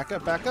 back up, back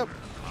up, back up.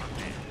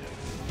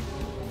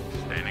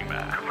 Standing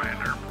back,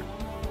 Commander.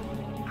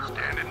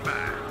 Standing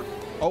back.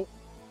 Oh,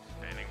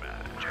 Standing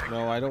back. Check.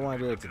 no, I don't want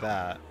to do it to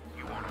that.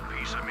 You want a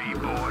piece of me,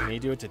 boy? I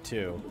need to do it to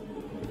 2.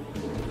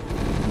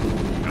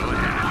 Go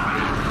ahead.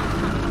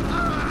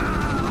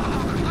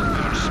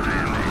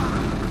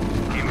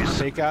 Outstanding. Give me some.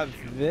 Take out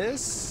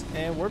this,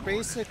 and we're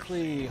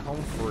basically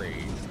home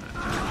free.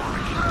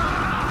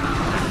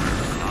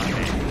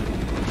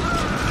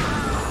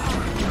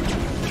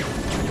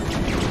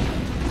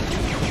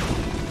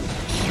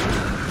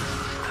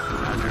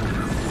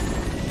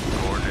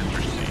 Coordinates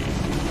received.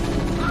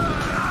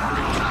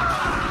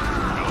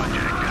 Go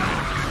eject out.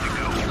 Good to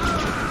go.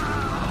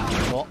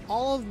 Well,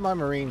 all of my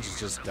Marines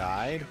just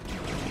died.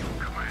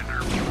 Commander,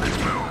 let's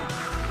move.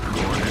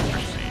 Coordinates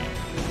received.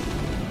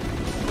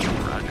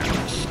 Roger.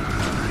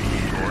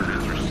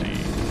 Coordinates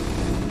received.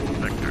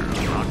 Sector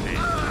locked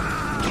in.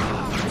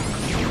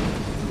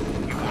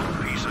 You want a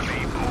piece of me,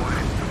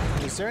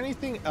 boy? Is there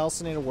anything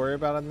else I need to worry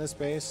about on this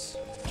base?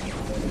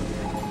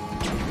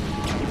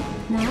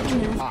 Not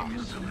enough. Ah,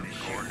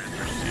 Coordinates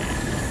received.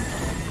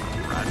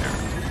 Roger.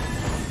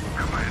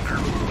 Commander,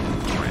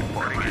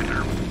 reporting in.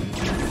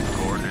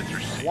 Coordinates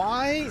received.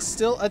 why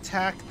still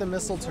attack the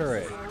missile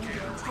turret?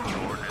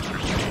 Coordinates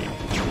received.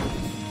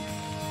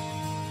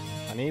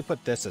 I need to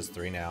put this as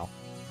 3 now.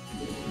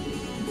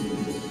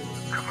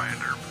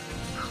 Commander,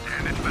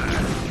 standing by.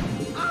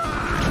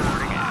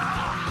 Reporting in.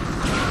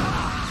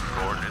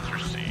 Coordinates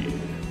received.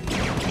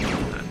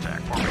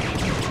 Attack formation.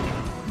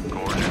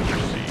 Coordinates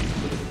received.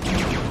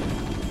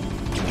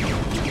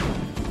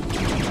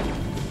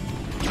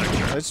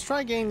 Let's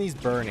try getting these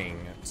burning.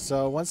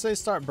 So once they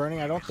start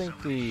burning, I don't think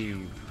the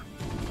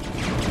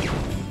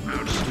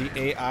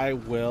AI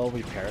will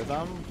repair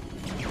them.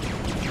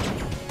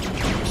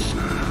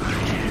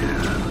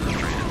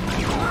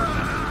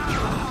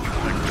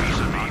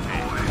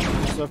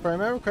 So if I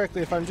remember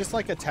correctly, if I'm just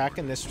like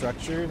attacking this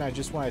structure and I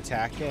just want to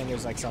attack it and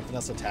there's like something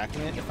else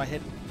attacking it, if I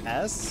hit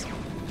S,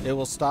 it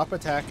will stop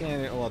attacking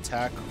and it will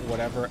attack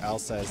whatever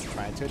else that is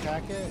trying to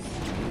attack it.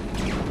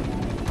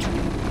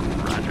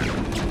 Roger.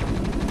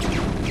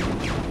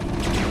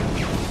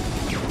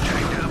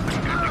 Checked up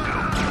and good to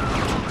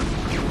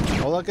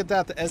go. Oh, look at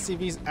that. The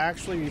SCV's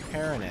actually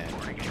repairing it.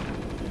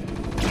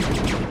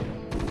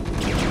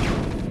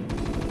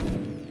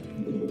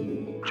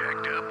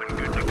 Checked up and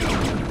good to go.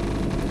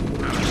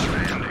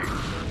 Outstanding.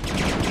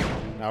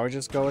 Now we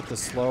just go with the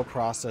slow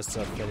process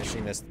of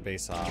finishing this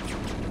base off.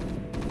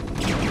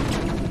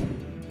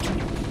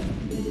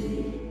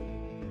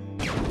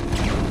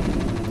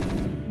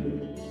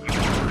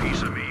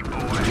 Piece of me,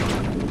 boy.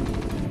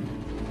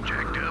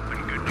 Checked up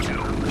and good to go.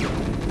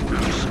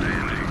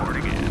 Outstanding. Report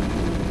again.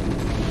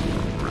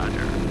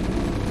 Roger.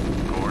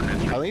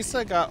 Coordinates. At least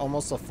I got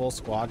almost a full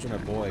squadron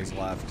of boys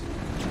left.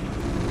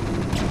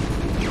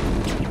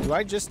 Do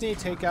I just need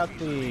to take out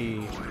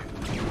the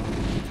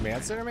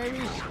command center, maybe?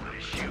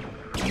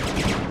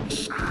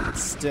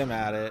 Stim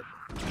at it.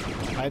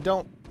 I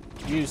don't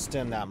use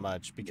stim that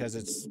much because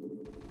it's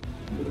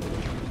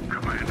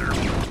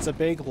a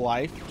big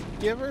life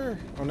giver.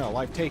 Oh no,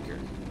 life taker.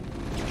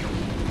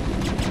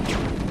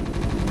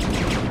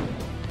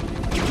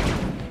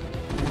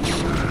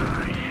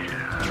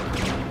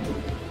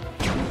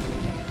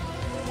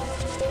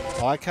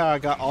 I like how I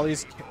got all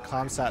these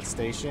ComSat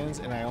stations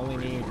and I only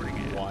need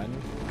one.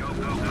 Go,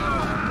 go, go.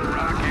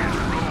 Rock and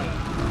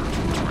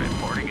roll.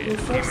 Reporting it. Your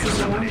Give me forces are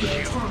something under to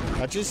shoot. attack.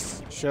 That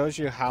just shows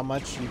you how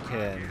much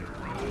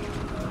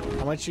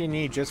you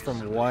need just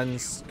from one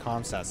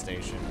ComSat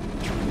station.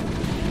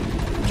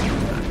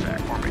 Attack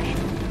formation.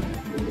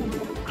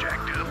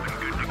 Checked up and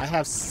good to I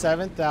have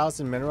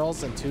 7,000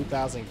 minerals and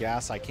 2,000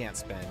 gas I can't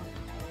spend.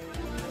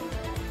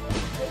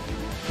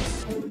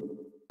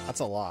 That's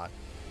a lot.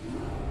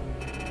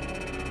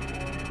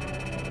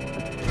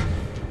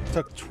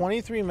 Took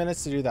 23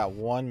 minutes to do that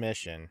one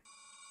mission.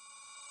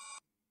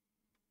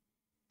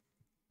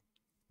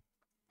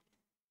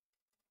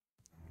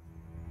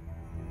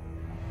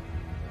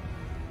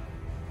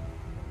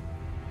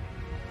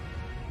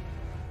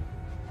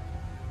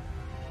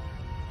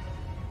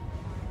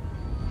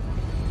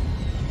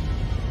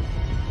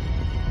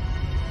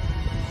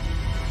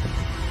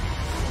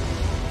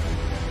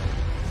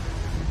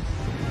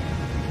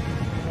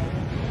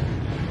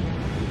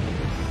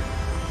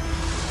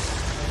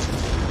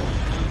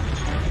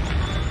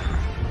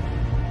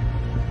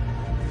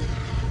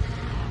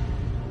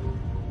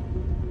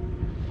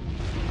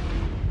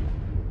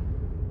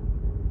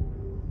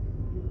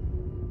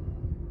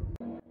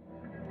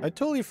 I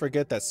totally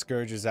forget that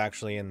Scourge is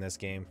actually in this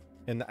game,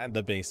 in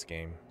the base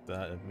game,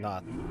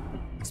 not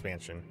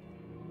expansion.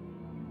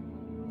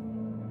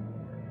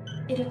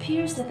 It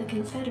appears that the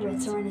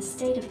Confederates are in a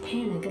state of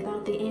panic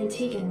about the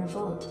Antiguan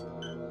revolt.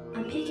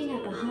 I'm picking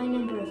up a high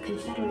number of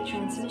Confederate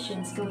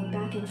transmissions going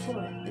back and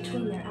forth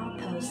between their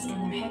outposts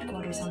and their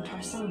headquarters on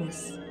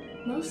Tarsonis.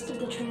 Most of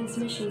the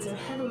transmissions are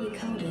heavily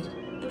coded,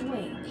 but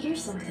wait,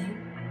 here's something.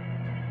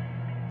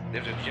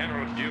 There's a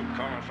General Duke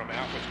calling from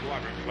Alpha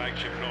Squadron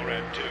flagship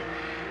Norad II.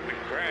 We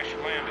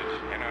crash-landed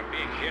and are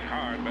being hit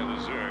hard by the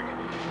Zerg.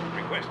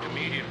 Request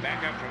immediate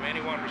backup from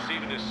anyone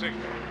receiving this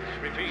signal.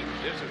 Repeat,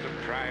 this is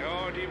a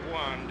Priority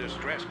 1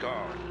 distress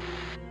call.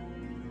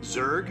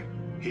 Zerg?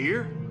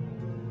 Here?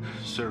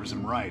 Serves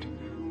them right.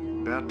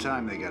 About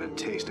time they got a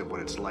taste of what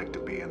it's like to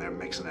be in there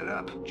mixing it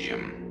up.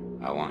 Jim,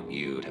 I want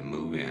you to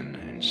move in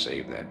and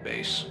save that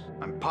base.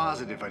 I'm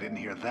positive I didn't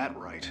hear that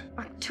right.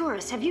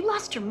 Arcturus, have you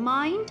lost your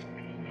mind?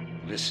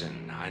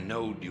 Listen, I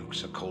know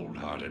Duke's a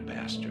cold-hearted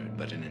bastard,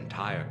 but an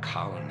entire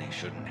colony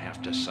shouldn't have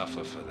to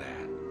suffer for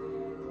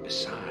that.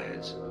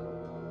 Besides,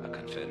 a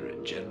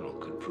Confederate general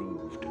could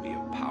prove to be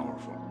a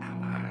powerful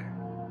ally.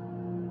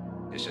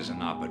 This is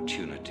an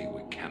opportunity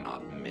we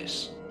cannot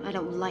miss. I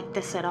don't like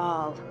this at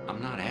all.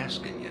 I'm not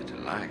asking you to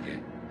like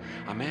it.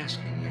 I'm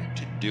asking you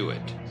to do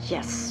it.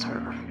 Yes,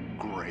 sir.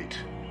 Great.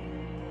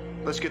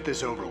 Let's get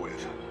this over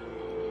with.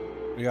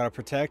 We gotta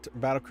protect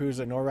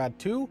battlecruiser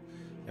Norad II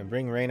and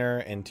bring Raynor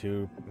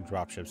into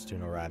dropships to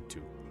Norad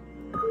II.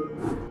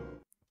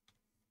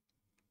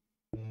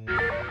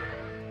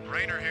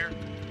 Raynor here.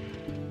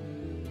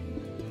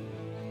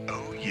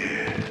 Oh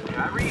yeah.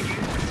 I read you.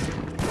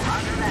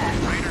 Roger that.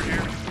 Raynor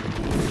here.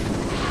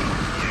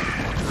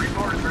 Yeah.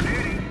 Reporting for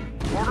duty.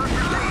 Orders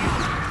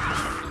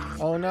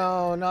received. Oh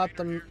no, not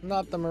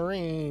the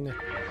Marine. Yes,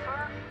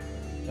 sir.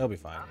 He'll be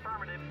fine.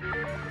 Affirmative.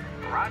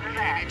 Roger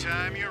that.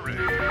 Anytime you're ready.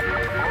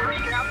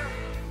 Orders, Captain.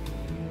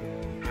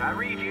 I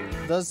read you.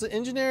 Does the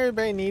engineer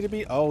bay need to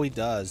be? Oh, he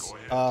does.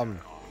 Yes,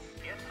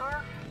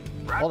 sir.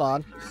 Hold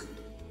on.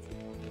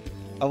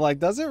 I'm like,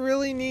 does it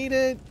really need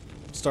it?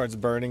 Starts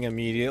burning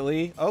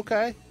immediately.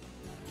 Okay.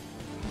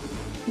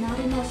 Not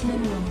enough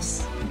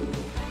minerals.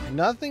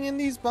 Nothing in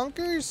these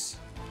bunkers?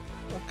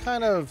 What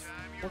kind of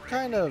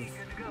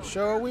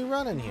show are we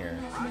running here?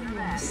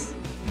 Minerals.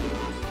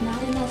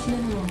 Not enough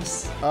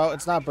minerals. Oh,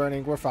 it's not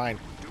burning. We're fine.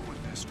 Doing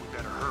this, we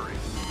better hurry.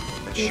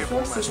 That Your ship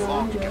won't forces last are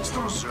long under against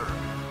those attack. Zerg.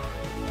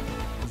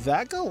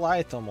 That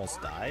Goliath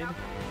almost died,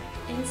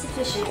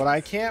 Insufficient. but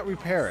I can't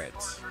repair it.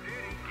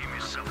 Give me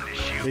something to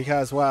shoot.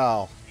 Because,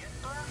 well,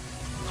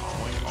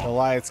 the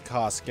lights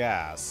cost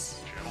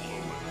gas.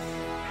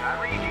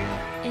 I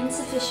read you.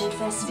 Insufficient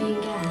recipe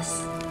and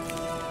gas.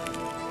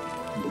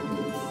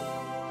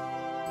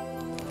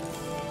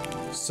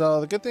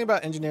 So the good thing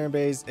about engineering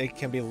bays, it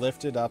can be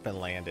lifted up and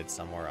landed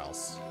somewhere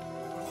else.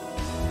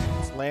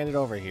 Let's land it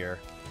over here.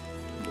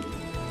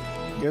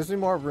 Gives me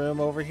more room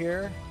over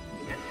here.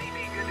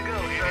 SCV good to go,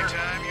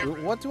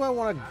 sir. What do I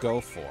want to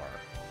go for?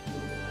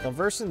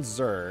 Conversing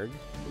Zerg.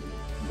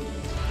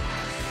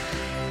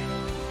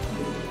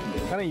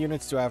 What kind of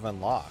units do I have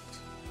unlocked?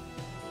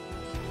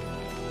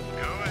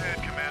 Go ahead,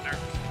 Commander.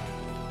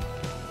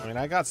 I mean,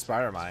 I got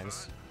spider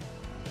mines.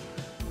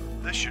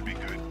 This should be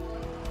good.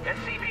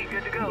 SCV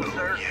good to go,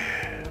 sir.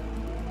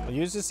 I'll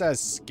use this as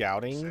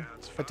scouting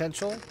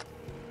potential.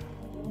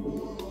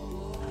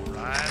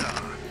 Right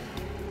on.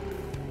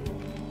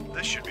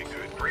 This should be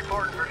good.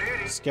 Reporting for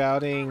duty.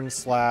 Scouting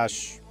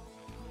slash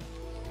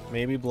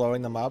maybe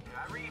blowing them up.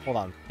 Hold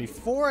on.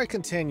 Before I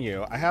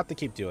continue, I have to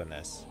keep doing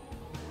this.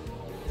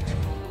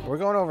 We're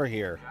going over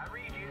here. I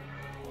read you.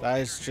 That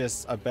is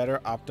just a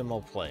better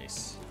optimal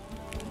place.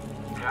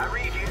 I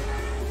read you.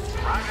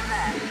 Roger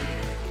that.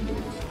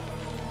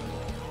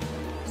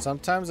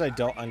 Sometimes I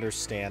don't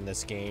understand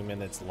this game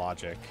and its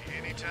logic.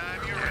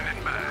 Anytime you're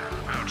in by.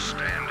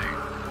 Outstanding.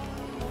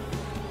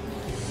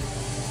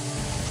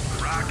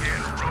 Rock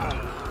and roll.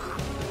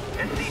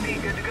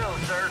 SCV good to go,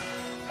 sir.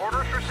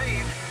 Orders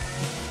received.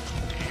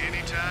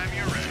 Anytime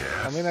you're ready.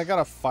 I mean, I got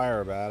a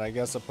fire bat. I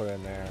guess I'll put it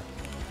in there.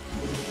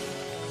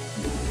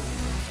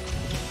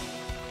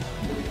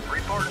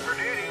 Reporting for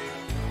duty.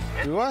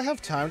 Do I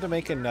have time to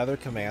make another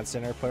command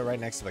center? Put it right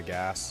next to the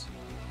gas.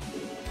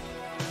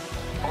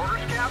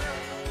 Orders, Captain.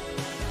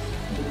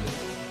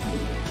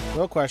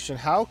 Real question,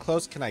 how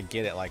close can I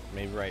get it? Like,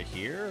 maybe right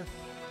here?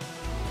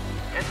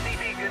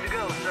 SCV good to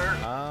go, sir.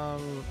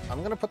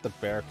 I'm gonna put the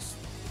barracks...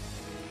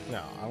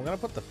 No, I'm gonna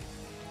put the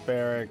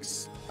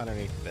barracks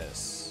underneath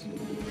this.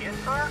 Yes,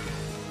 sir.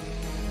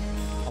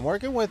 I'm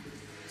working with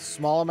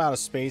small amount of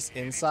space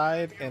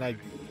inside, and I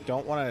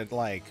don't want to,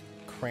 like,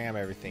 cram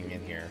everything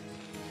in here.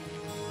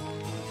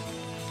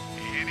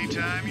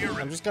 Anytime you're I'm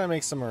ready. just gonna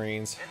make some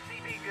marines.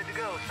 SCV good to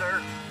go,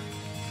 sir.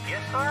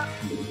 Yes, sir.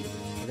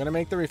 We're gonna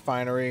make the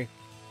refinery.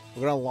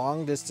 We're gonna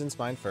long distance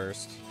mine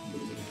first.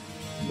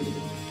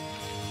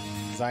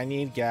 Because I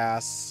need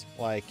gas,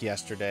 like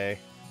yesterday.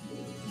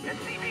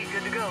 SCV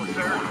good to go,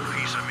 sir. A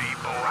piece of me,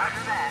 boy.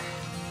 Roger that.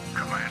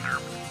 Commander,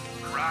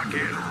 rock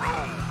and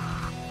roll.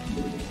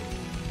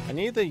 I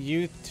need the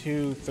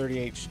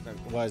U-238,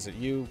 what is it,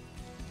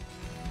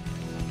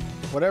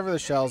 whatever the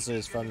shells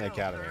is from the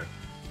academy,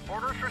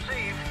 Orders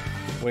received.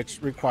 which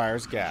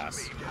requires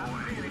gas.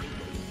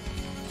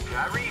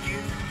 I read you.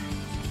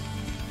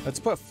 Let's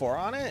put 4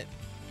 on it.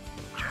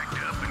 Jacked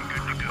up and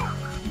good to go.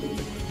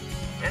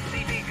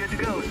 SCV good to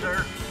go,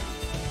 sir.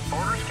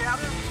 Orders,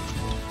 Captain.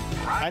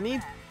 I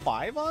need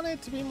 5 on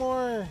it to be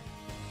more...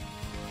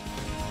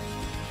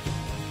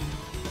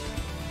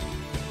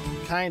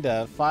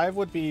 Kinda. 5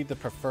 would be the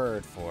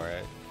preferred for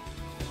it.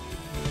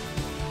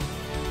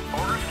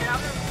 Orders,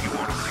 Captain. You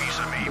want a piece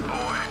of me,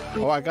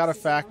 boy? Oh, I got a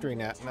factory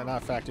now. No,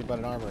 not a factory, but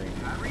an armory.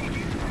 I read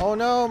you. Oh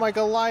no, my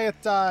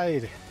Goliath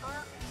died.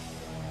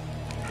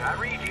 I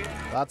read you.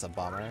 That's a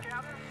bummer.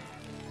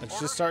 Let's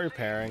just start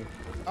repairing.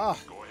 Oh.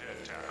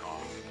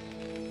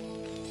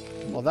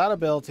 Well, that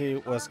ability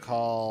was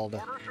called...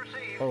 Orders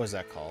received. What was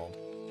that called?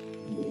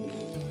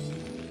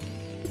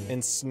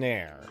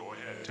 Ensnare.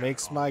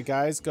 Makes my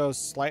guys go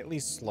slightly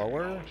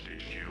slower.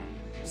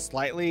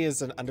 Slightly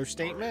is an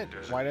understatement.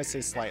 Why did I say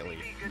slightly?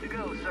 Good to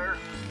go, sir.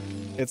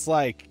 It's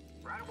like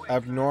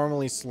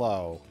abnormally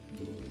slow.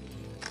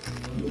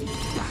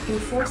 Your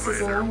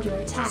forces are under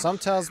attack. Some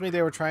tells me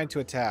they were trying to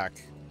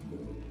attack.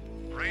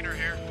 Rainer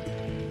here.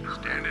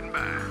 Standing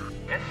by.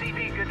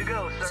 SCV good to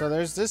go, sir. So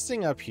there's this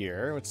thing up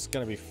here, which is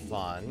gonna be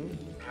fun.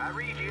 I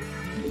read you.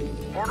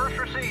 Orders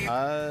received.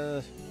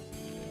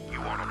 You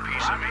want a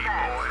piece of me,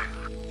 boy?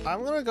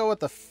 I'm gonna go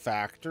with the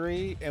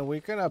factory, and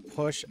we're gonna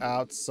push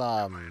out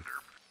some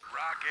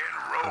Rock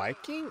and roll.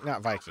 Viking?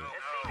 Not Viking.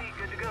 SCV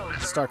good to go,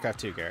 sir. Starcraft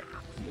 2, Garrett.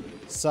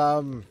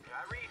 Some,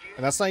 I read you.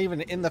 and that's not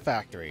even in the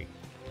factory.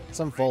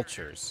 Some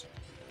vultures.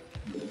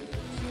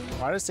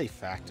 Why did I say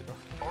factory?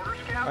 Orders, Why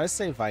did Captain. I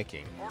say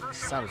Viking? It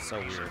sounded so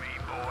weird. Me,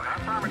 boy.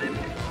 Affirmative.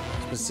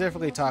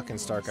 Specifically talking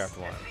StarCraft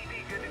 1.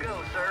 SCV good to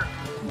go, sir.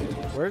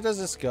 Where does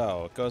this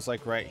go? It goes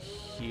like right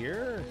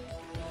here?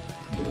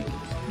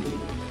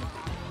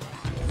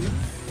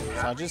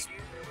 So I'll just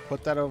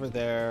put that over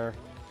there.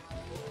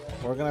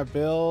 We're gonna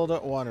build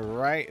one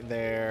right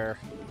there.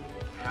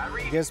 I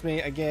read you. Gives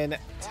me, again,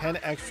 10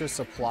 extra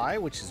supply,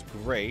 which is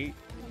great.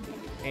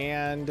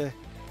 And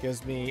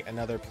gives me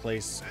another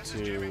place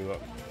to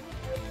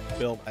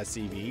build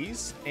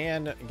SCVs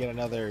and get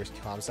another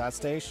ComSat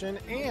station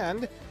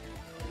and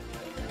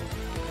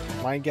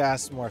mine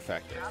gas more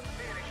effective.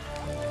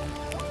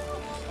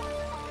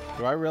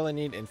 Do I really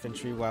need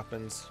infantry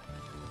weapons?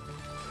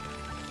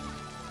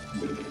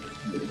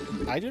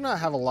 I do not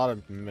have a lot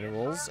of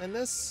minerals in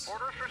this.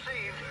 Orders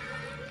received.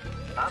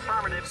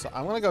 Affirmative. So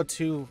I'm gonna go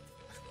two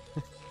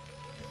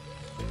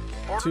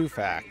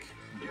factory.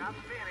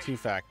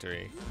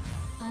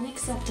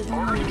 Unacceptable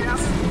Orders, news.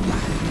 Captain.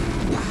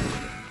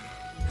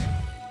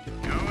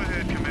 Go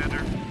ahead,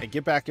 Commander. Hey,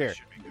 get back here.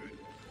 Should be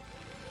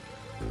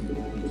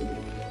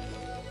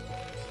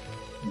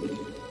good.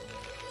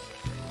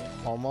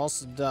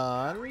 Almost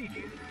done.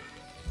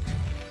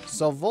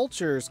 So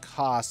vultures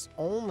cost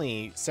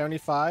only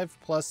 75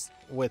 plus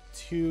with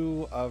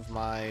 2 of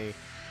my...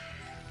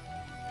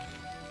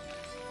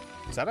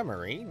 Is that a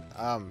marine?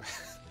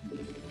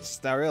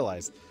 Just now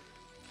realized.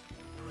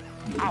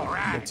 All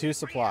right. The 2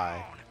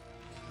 supply.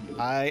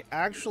 I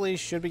actually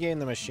should be getting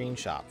the machine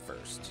shop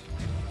first.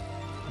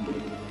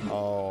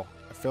 Oh,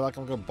 I feel like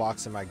I'm gonna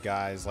box in my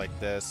guys like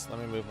this. Let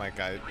me move my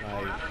guy.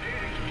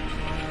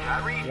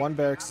 I read you. One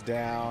barracks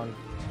down.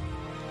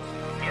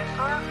 Yes,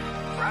 sir.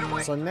 Right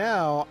away. So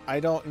now I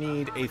don't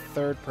need a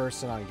 3rd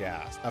person on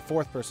gas, a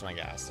 4th person on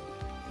gas.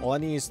 All I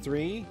need is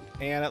 3,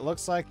 and it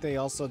looks like they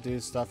also do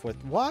stuff with.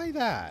 Why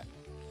that?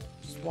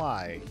 Just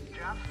why?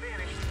 Job's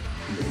finished.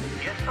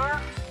 Yes,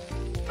 sir.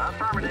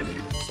 Affirmative.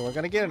 So we're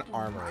gonna get an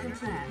armory.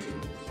 Complete.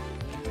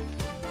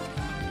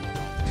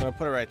 I'm gonna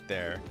put it right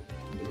there.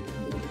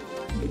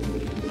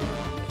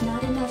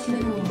 Not enough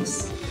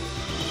minerals.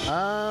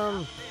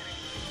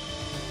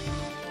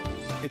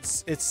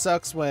 It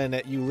sucks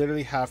when you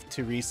literally have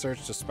to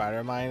research the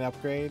spider mine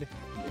upgrade.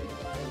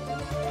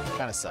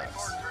 Kind of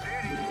sucks. For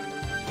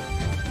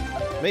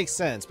duty. Makes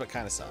sense, but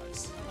kind of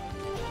sucks.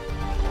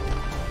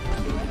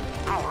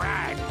 All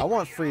right. I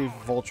want free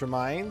vulture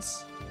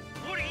mines.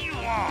 What do you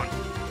want?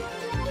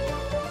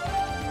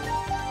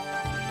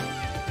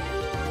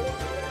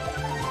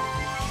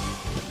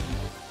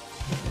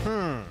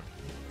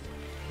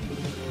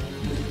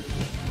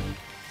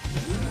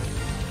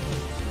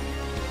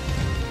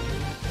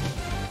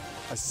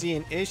 I see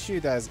an issue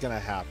that is gonna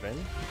happen.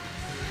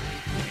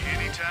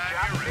 Anytime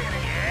Job's you're ready.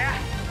 finished.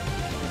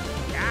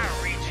 Yeah?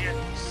 I'll read you,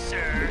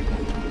 sir.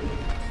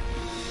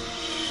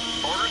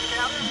 Orders,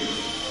 Captain.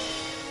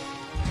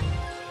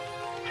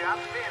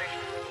 Job's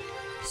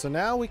finished. So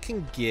now we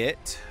can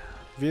get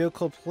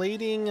vehicle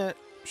plating,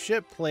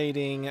 ship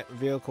plating,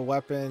 vehicle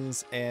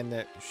weapons,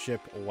 and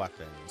ship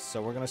weapons.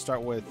 So we're gonna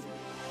start with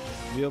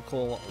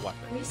vehicle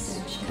weapons.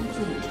 Research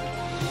complete.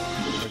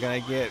 We're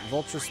gonna get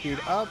vulture speed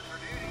up.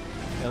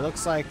 It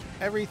looks like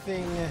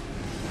everything.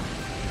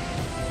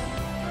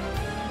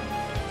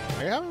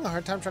 Are you having a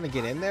hard time trying to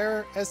get in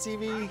there,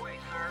 SCV? Wait,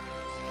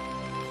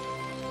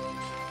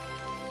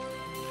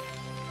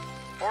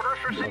 sir. Orders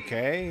received.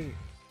 Okay,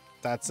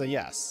 that's a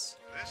yes.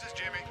 This is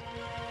Jimmy.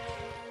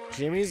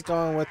 Jimmy's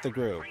going with the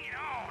group. Bring it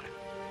on.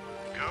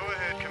 Go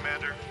ahead,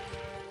 Commander. To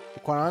be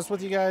quite honest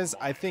with you guys,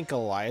 I think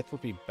Goliath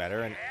would be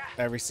better in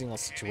every single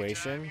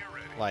situation.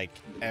 Like,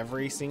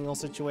 every single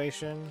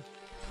situation.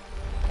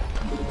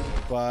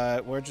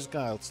 But we're just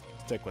gonna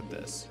stick with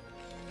this.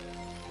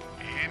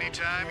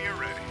 Anytime you're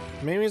ready.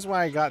 Main reason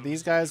why I got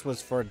these guys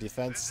was for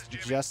defense,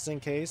 just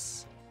in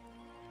case.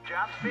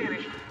 Job's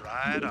finished.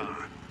 Right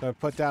on. Gonna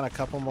put down a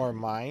couple more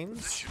This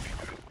mines. should be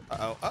good.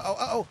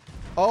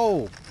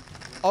 Oh,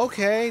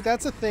 okay,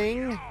 that's a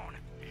thing.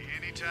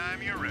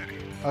 Anytime you're ready.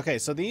 Okay,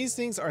 so these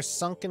things are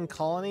sunken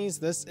colonies.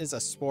 This is a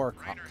spore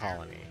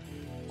colony.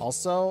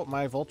 Also,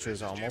 my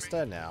vultures are almost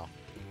dead now.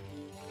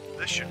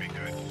 This should be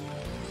good.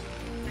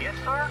 Yes,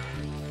 sir.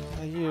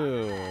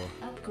 You.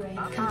 Upgrade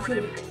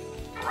Affirmative.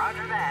 complete.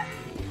 Roger that.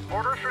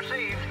 Orders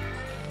received.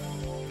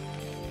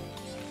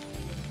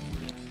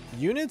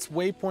 Units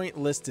waypoint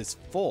list is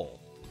full.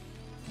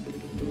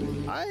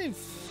 I've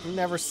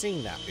never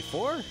seen that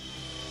before.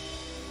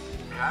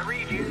 I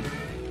read you.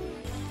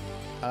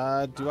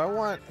 Do I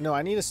want... No,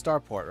 I need a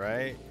starport,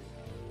 right?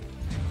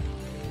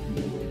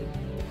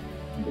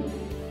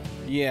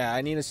 Yeah,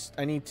 I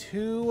need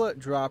 2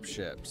 drop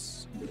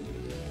ships.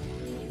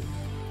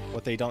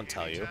 What they don't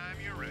tell you. Anytime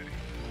you're ready.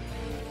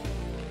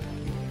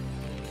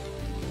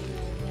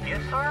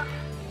 Yes, sir.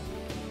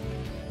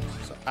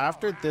 So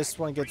after this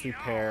one gets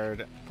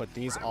repaired, put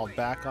these all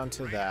back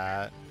onto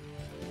that.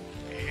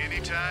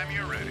 Anytime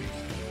you're ready.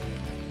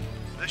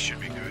 This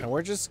should be good. And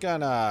we're just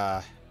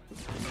gonna...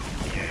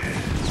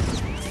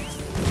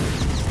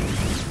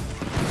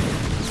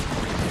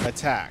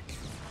 attack.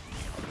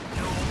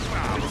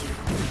 Right on.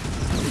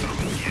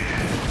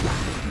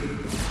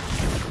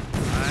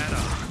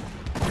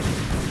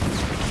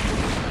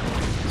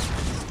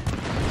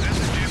 This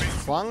is Jimmy.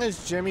 As long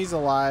as Jimmy's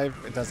alive,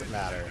 it doesn't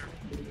matter.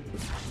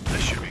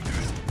 This should be good.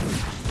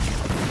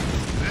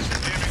 This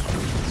is Jimmy.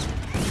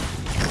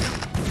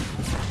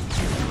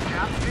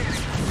 Job's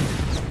finished.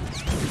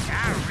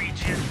 I'll read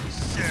you,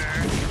 sir.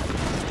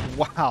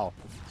 Wow.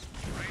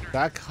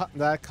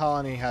 That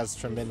colony has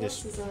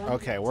tremendous...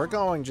 Okay, we're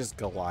going just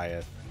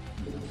Goliath.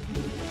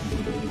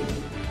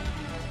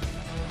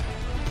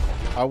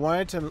 I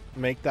wanted to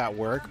make that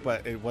work,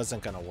 but it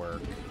wasn't gonna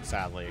work,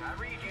 sadly. I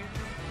read you.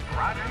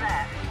 Roger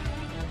that.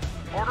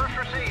 Orders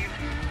received.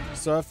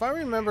 So if I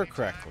remember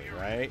correctly,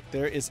 right,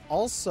 there is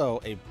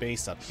also a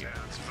base up here.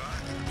 Sounds fun.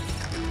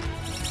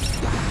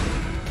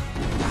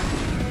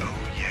 Oh,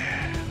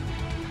 yeah.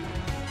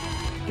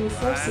 Your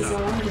forces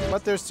are under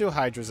But there's 2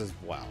 Hydras as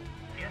well.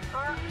 Yes,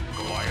 sir.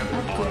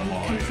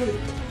 upgrade complete.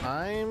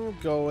 I'm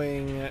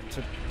going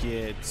to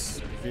get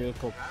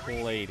vehicle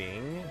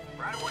plating.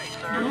 Right away,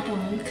 sir.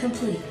 Add-on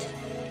complete.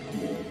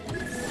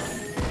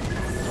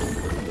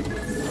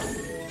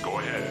 Go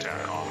ahead,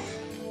 TACOM.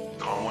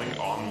 Calling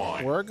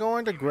online. We're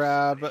going to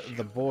grab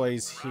the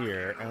boys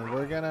here, and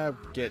we're gonna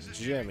get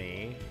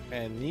Jimmy,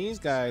 and these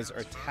guys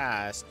are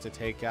tasked to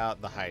take out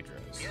the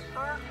Hydras. Yes,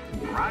 sir.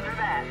 Roger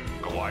that.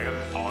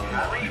 Goliath I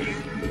online. read you.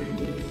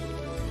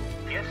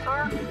 Yes,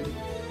 sir.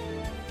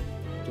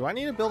 Do I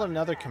need to build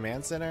another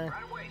command center?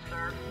 Right away,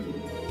 sir.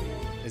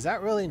 Is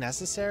that really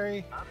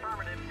necessary?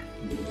 Affirmative.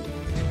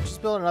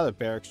 Just build another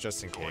barracks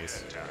just in Go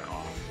case. ahead,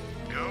 TACOM.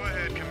 Go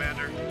ahead,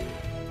 Commander.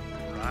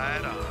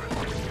 Right on.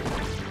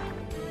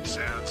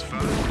 Sounds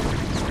fun.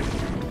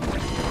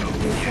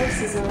 Your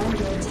forces are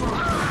under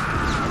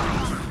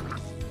attack.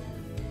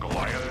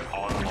 Goliath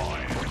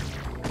online.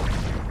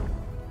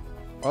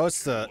 Oh,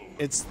 it's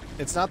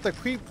not the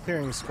creep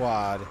clearing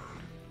squad.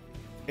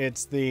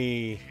 It's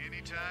the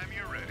Anytime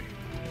you're ready.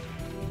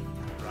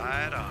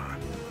 Right on.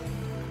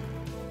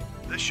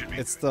 This should be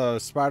it's the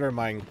spider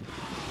mine.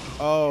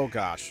 Oh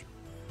gosh.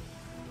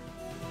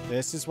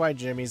 This is why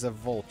Jimmy's a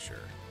vulture.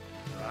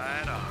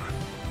 right on.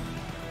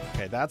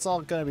 Okay, that's all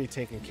gonna be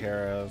taken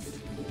care of.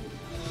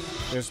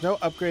 There's no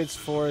upgrades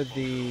for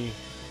the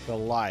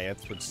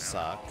Goliath, which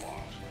suck.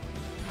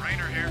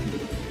 Rainer here.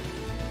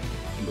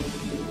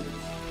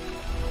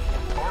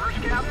 Orders,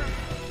 Captain.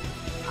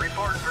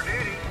 Reporting for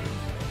duty.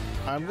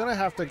 I'm gonna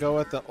have to go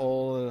with the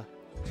old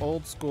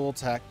school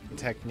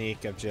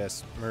technique of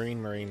just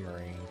marine.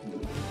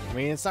 I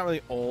mean, it's not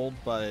really old,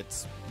 but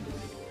it's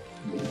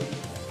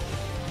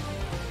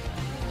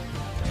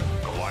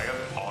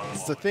Goliath online.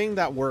 the thing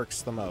that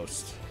works the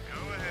most. Go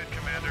ahead,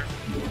 Commander.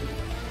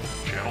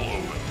 Channel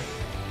open.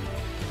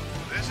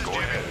 This is Go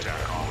Jimmy. ahead,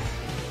 TACOM.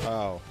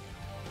 Oh,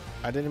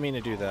 I didn't mean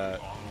to do that.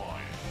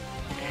 Online.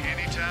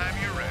 Anytime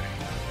you're ready.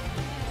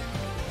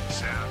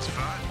 Sounds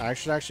fun. I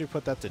should actually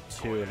put that to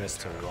 2 and this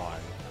to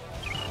 1,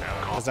 TACOM.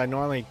 because I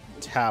normally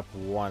tap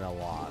 1 a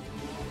lot.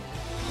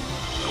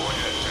 Go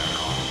ahead,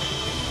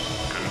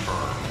 TACOM.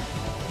 Confirm.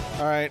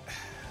 All right.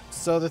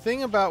 So the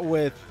thing about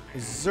with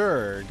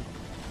Zerg,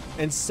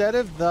 instead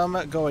of them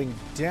going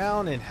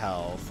down in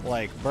health,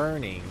 like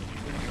burning,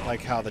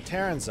 like how the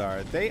Terrans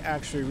are, they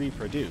actually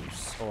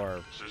reproduce,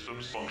 or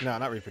Systems functional. no,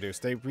 not reproduce.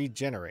 They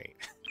regenerate.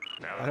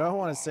 Now, I don't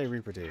want to say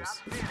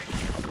reproduce.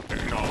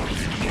 acknowledge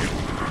HQ.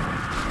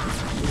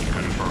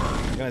 Confirm.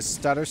 I'm gonna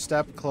stutter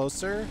step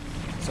closer,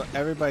 so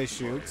everybody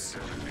shoots.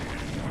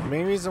 The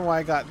main reason why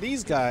I got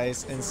these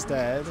guys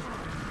instead. Yes,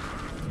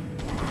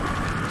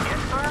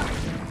 sir.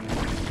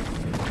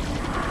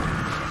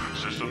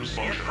 Systems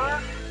Yes, functional.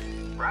 sir.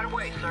 Right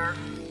away, sir.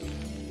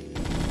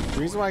 The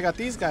reason why I got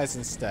these guys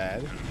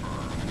instead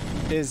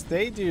is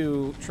they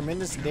do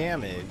tremendous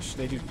damage.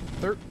 They do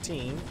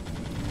 13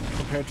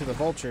 compared to the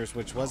vultures,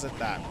 which wasn't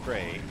that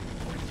great,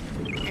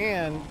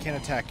 and can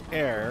attack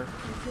air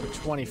with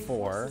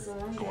 24,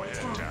 Go ahead,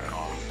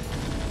 TACOM.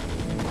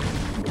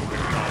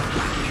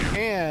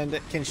 and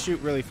can shoot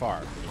really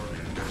far.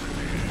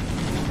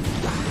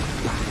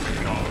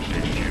 Acknowledge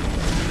HQ.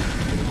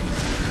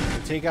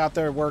 Take out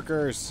their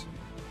workers.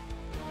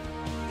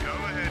 Go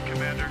ahead,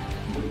 Commander.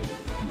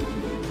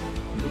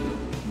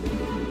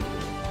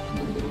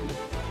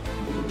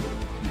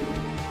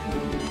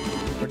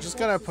 We're just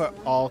gonna put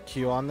all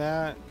Q on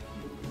that.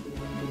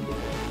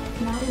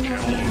 Not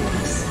enough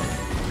members.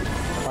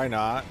 Why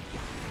not?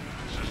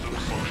 Systems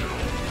functional.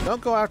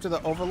 Don't go after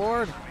the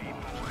Overlord.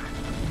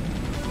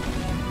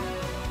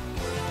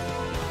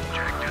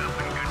 Jacked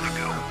up and good to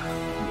go.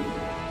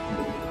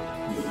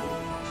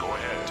 Go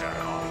ahead,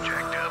 TACOM.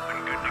 Jacked up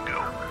and good to go.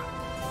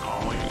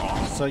 Calling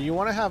off. So you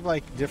want to have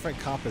like different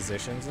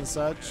compositions and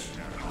such.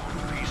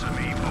 Piece of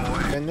me,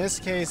 boy. In this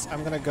case,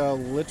 I'm gonna go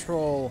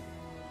literal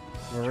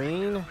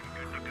Marine Good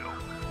to go.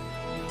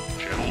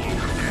 Channel open.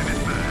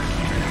 Standing by.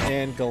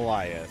 and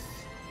Goliath.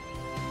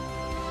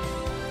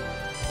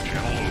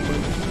 Channel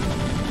open.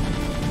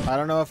 I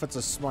don't know if it's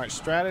a smart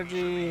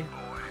strategy.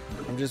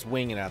 I'm just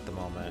winging at the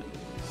moment.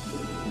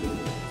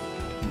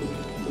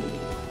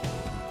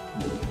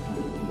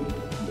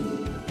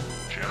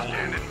 Channel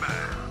Standing open. by.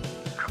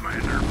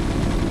 Commander.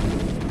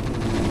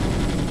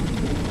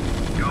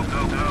 Go,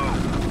 go, go.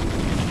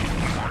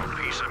 You want a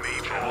piece of me,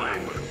 Channel boy?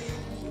 open.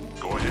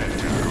 Go ahead,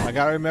 TACOM. I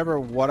gotta remember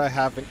what I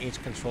have in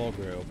each control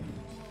group.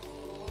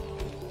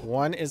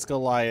 1 is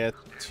Goliath,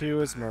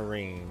 2 is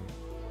Marine.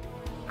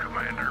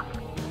 Commander.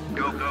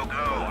 Go, go,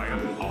 go.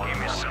 Give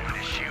me something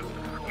to shoot.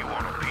 You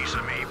want a piece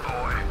of me,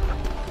 boy?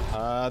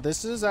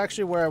 This is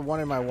actually where I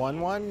wanted my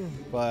 1-1,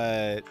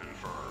 but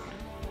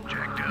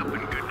Jacked up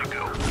and good to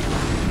go.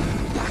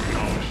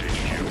 Acknowledge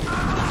HQ.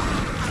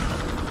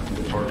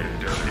 Target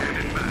down.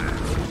 Standing by.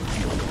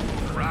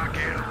 Rock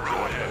and Go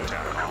roll. ahead,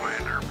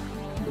 TACOM.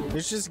 Commander.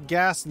 there's just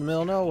gas in the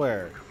middle of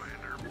nowhere.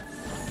 Commander.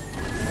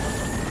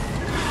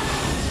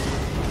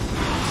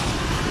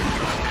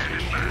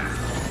 Standing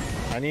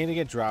by. I need to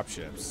get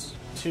dropships.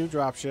 2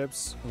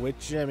 dropships with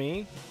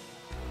Jimmy.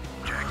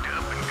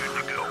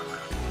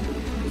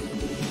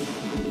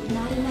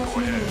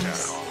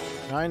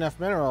 Not enough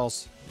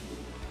minerals.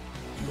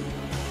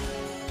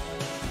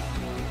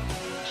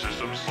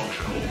 Systems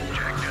functional.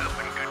 Jacked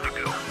up and good to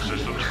go.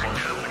 Systems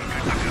functional.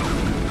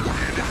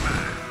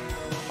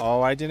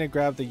 Oh, I didn't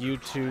grab the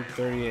YouTube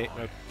 38,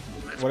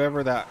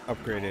 whatever that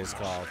upgrade is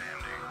called.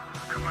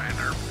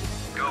 Commander,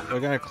 go. We're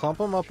gonna clump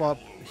them up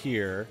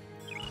here.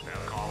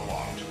 TACOM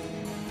locked.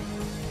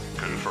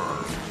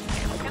 Confirmed.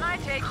 Can I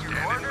take your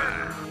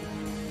order?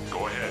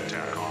 Go ahead,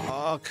 TACOM.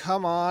 Oh,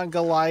 come on,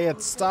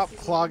 Goliath. Stop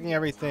clogging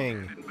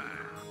everything.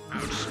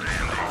 Outstanding.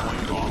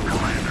 Calling all,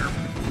 Commander.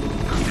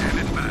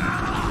 Standing by.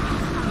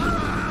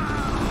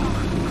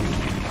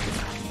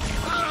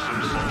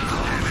 Systems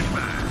functional. Standing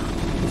by.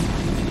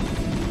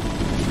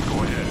 Go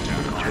ahead,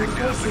 TACOM. Your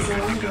forces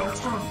are under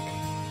attack.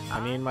 I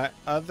mean, my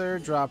other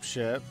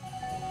dropship.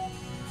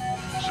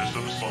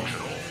 Systems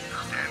functional.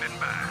 Standing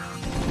by.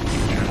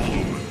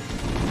 Channel open.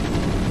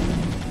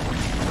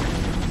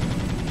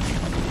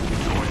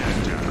 Go ahead,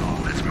 TACOM.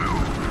 Let's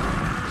move.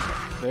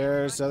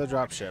 There's the other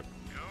dropship.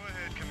 Go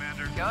ahead,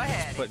 Commander. Go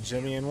ahead. Put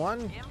Jimmy in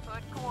one.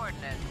 Input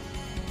coordinates.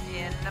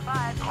 In the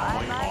 5.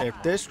 Calling all. If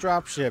this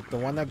dropship, the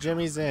one that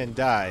Jimmy's in,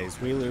 dies,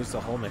 we lose the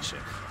whole mission.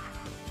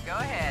 Go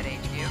ahead,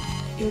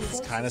 HQ. Your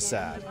forces kinda are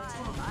sad. under attack.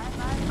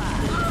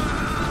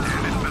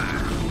 Standing by.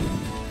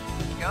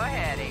 Go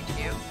ahead,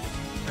 HQ.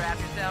 Strap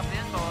yourself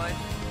in, boys.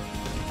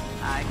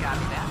 I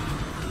copy that.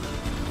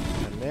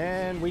 And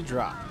then we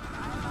drop.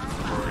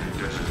 Target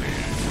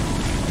designated.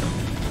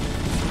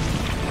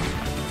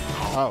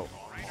 Oh.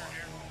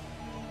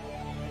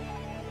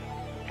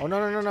 Oh,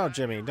 no,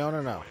 Jimmy. No. Go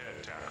ahead,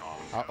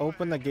 TACOM. I'll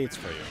open the gates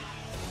for you.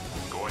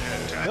 Go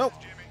ahead, TACOM. Nope.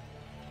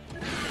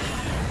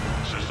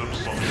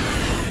 Systems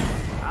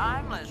functional.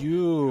 I'm listening.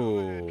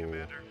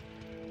 You.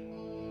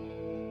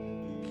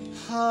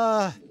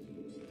 Huh.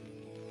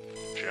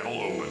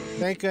 Channel open.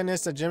 Thank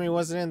goodness that Jimmy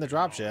wasn't in the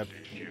dropship.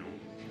 HQ.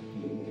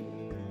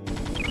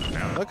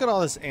 Look at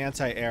all this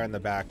anti-air in the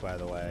back, by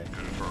the way.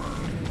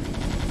 Confirmed.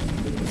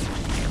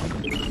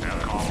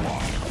 TACOM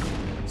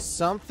locked.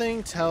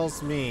 Something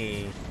tells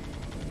me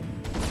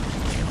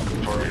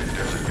Target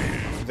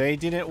designated. they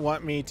didn't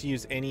want me to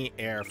use any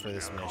air for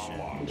this TACOM mission.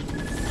 locked.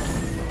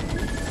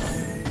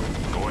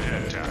 Go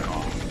ahead,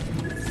 TACOM.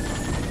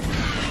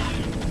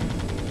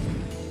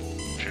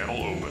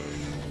 Channel open.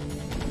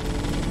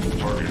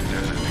 Target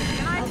designated.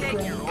 Can I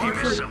take your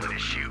order? Somebody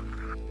shoot.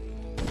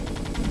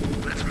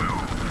 Let's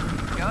move.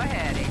 Go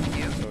ahead, HQ.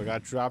 So we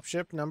got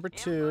dropship number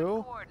Input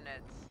 2.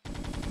 coordinates.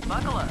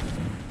 Buckle up.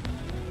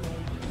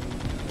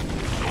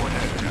 Go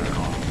ahead,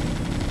 TACOM.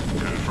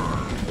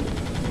 Confirmed.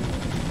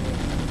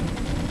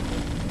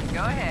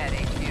 Go ahead,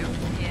 HQ.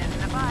 In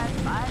the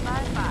 5.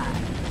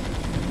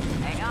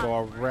 Hang on. Go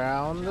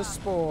around the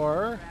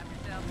spore.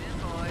 Strap yourself in,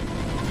 boys.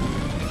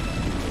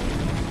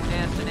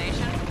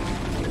 Destination?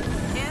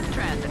 In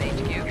transit,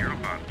 HQ. You're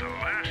about the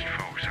last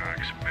folks I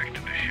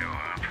expected to show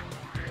up.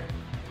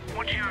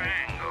 What's your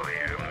angle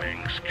here,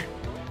 Minsk?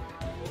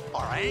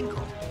 Our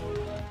angle?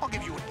 I'll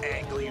give you an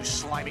angle, you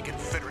slimy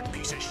Confederate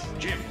piece of shit.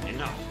 Jim,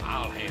 enough.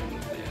 I'll handle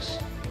this.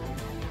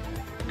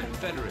 The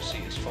Confederacy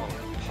is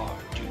falling apart,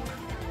 Duke.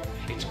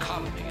 Its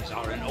colonies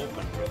are in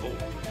open revolt.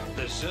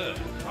 The Zerg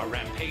are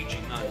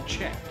rampaging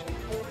unchecked.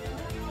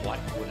 What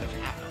would have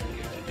happened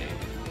if the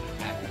David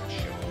hadn't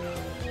shown up?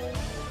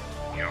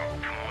 Your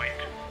point.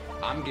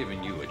 I'm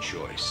giving you a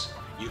choice.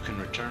 You can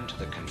return to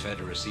the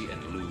Confederacy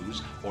and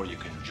lose, or you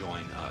can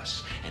join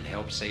us and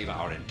help save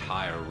our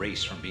entire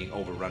race from being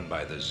overrun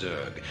by the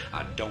Zerg.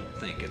 I don't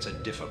think it's a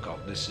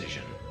difficult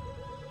decision.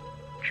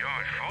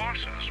 Join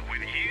forces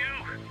with you?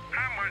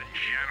 I'm a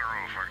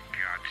general, for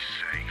God's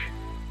sake.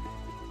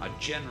 A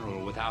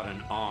general without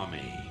an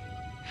army.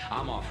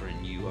 I'm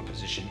offering you a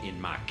position in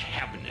my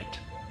cabinet,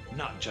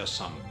 not just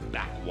some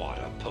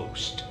backwater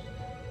post.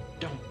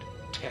 Don't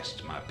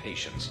test my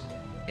patience,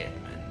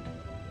 Edmund.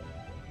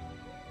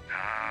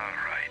 All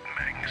right,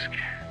 Minsk.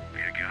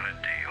 You got a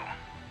deal.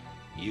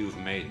 You've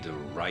made the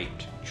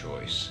right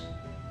choice,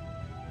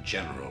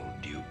 General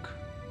Duke.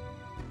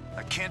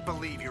 I can't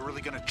believe you're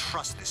really gonna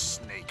trust this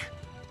snake.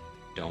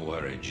 Don't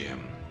worry,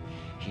 Jim.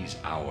 He's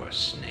our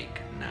snake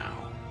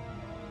now.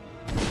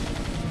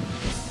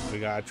 We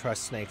gotta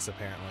trust snakes,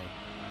 apparently.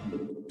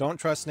 Don't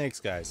trust snakes,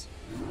 guys.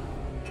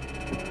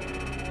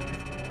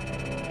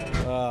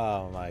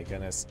 Oh my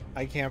goodness.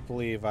 I can't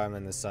believe I'm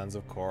in the Sons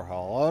of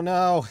Korhal. Oh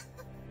no!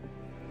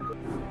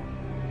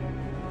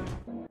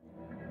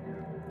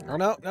 Oh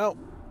no!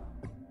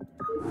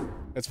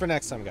 It's for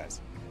next time,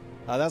 guys.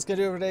 That's gonna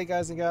do it for today,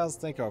 guys and gals.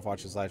 Thank you all for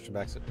watching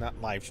this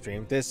live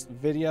stream, this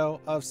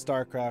video of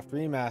Starcraft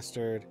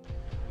Remastered.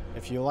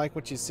 If you like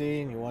what you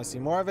see and you want to see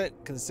more of it,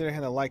 consider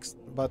hitting the like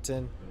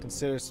button,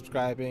 consider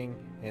subscribing,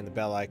 and the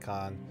bell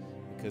icon,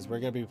 because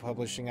we're going to be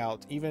publishing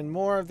out even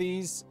more of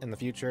these in the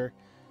future.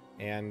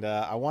 And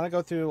I want to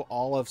go through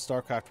all of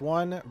StarCraft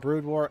 1,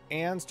 Brood War,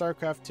 and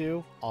StarCraft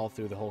 2, all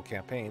through the whole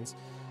campaigns.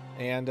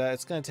 And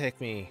it's going to take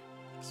me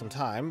some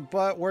time,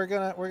 but we're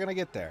gonna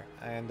get there.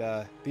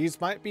 And these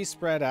might be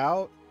spread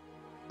out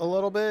a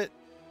little bit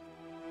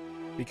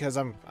because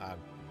I'm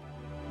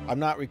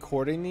not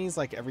recording these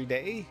like every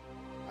day.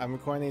 I'm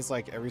recording these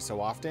like every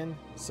so often,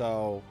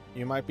 so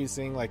you might be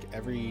seeing like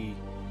every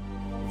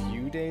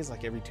few days,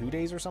 like every 2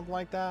 days or something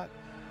like that.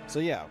 So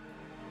yeah,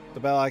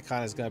 the bell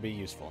icon is going to be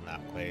useful in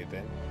that way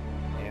then.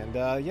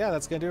 And yeah,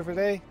 that's going to do it for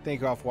today.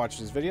 Thank you all for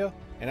watching this video,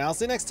 and I'll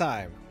see you next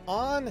time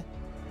on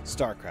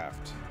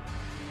Starcraft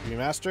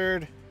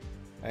Remastered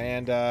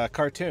and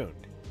Cartooned.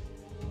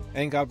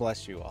 And God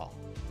bless you all.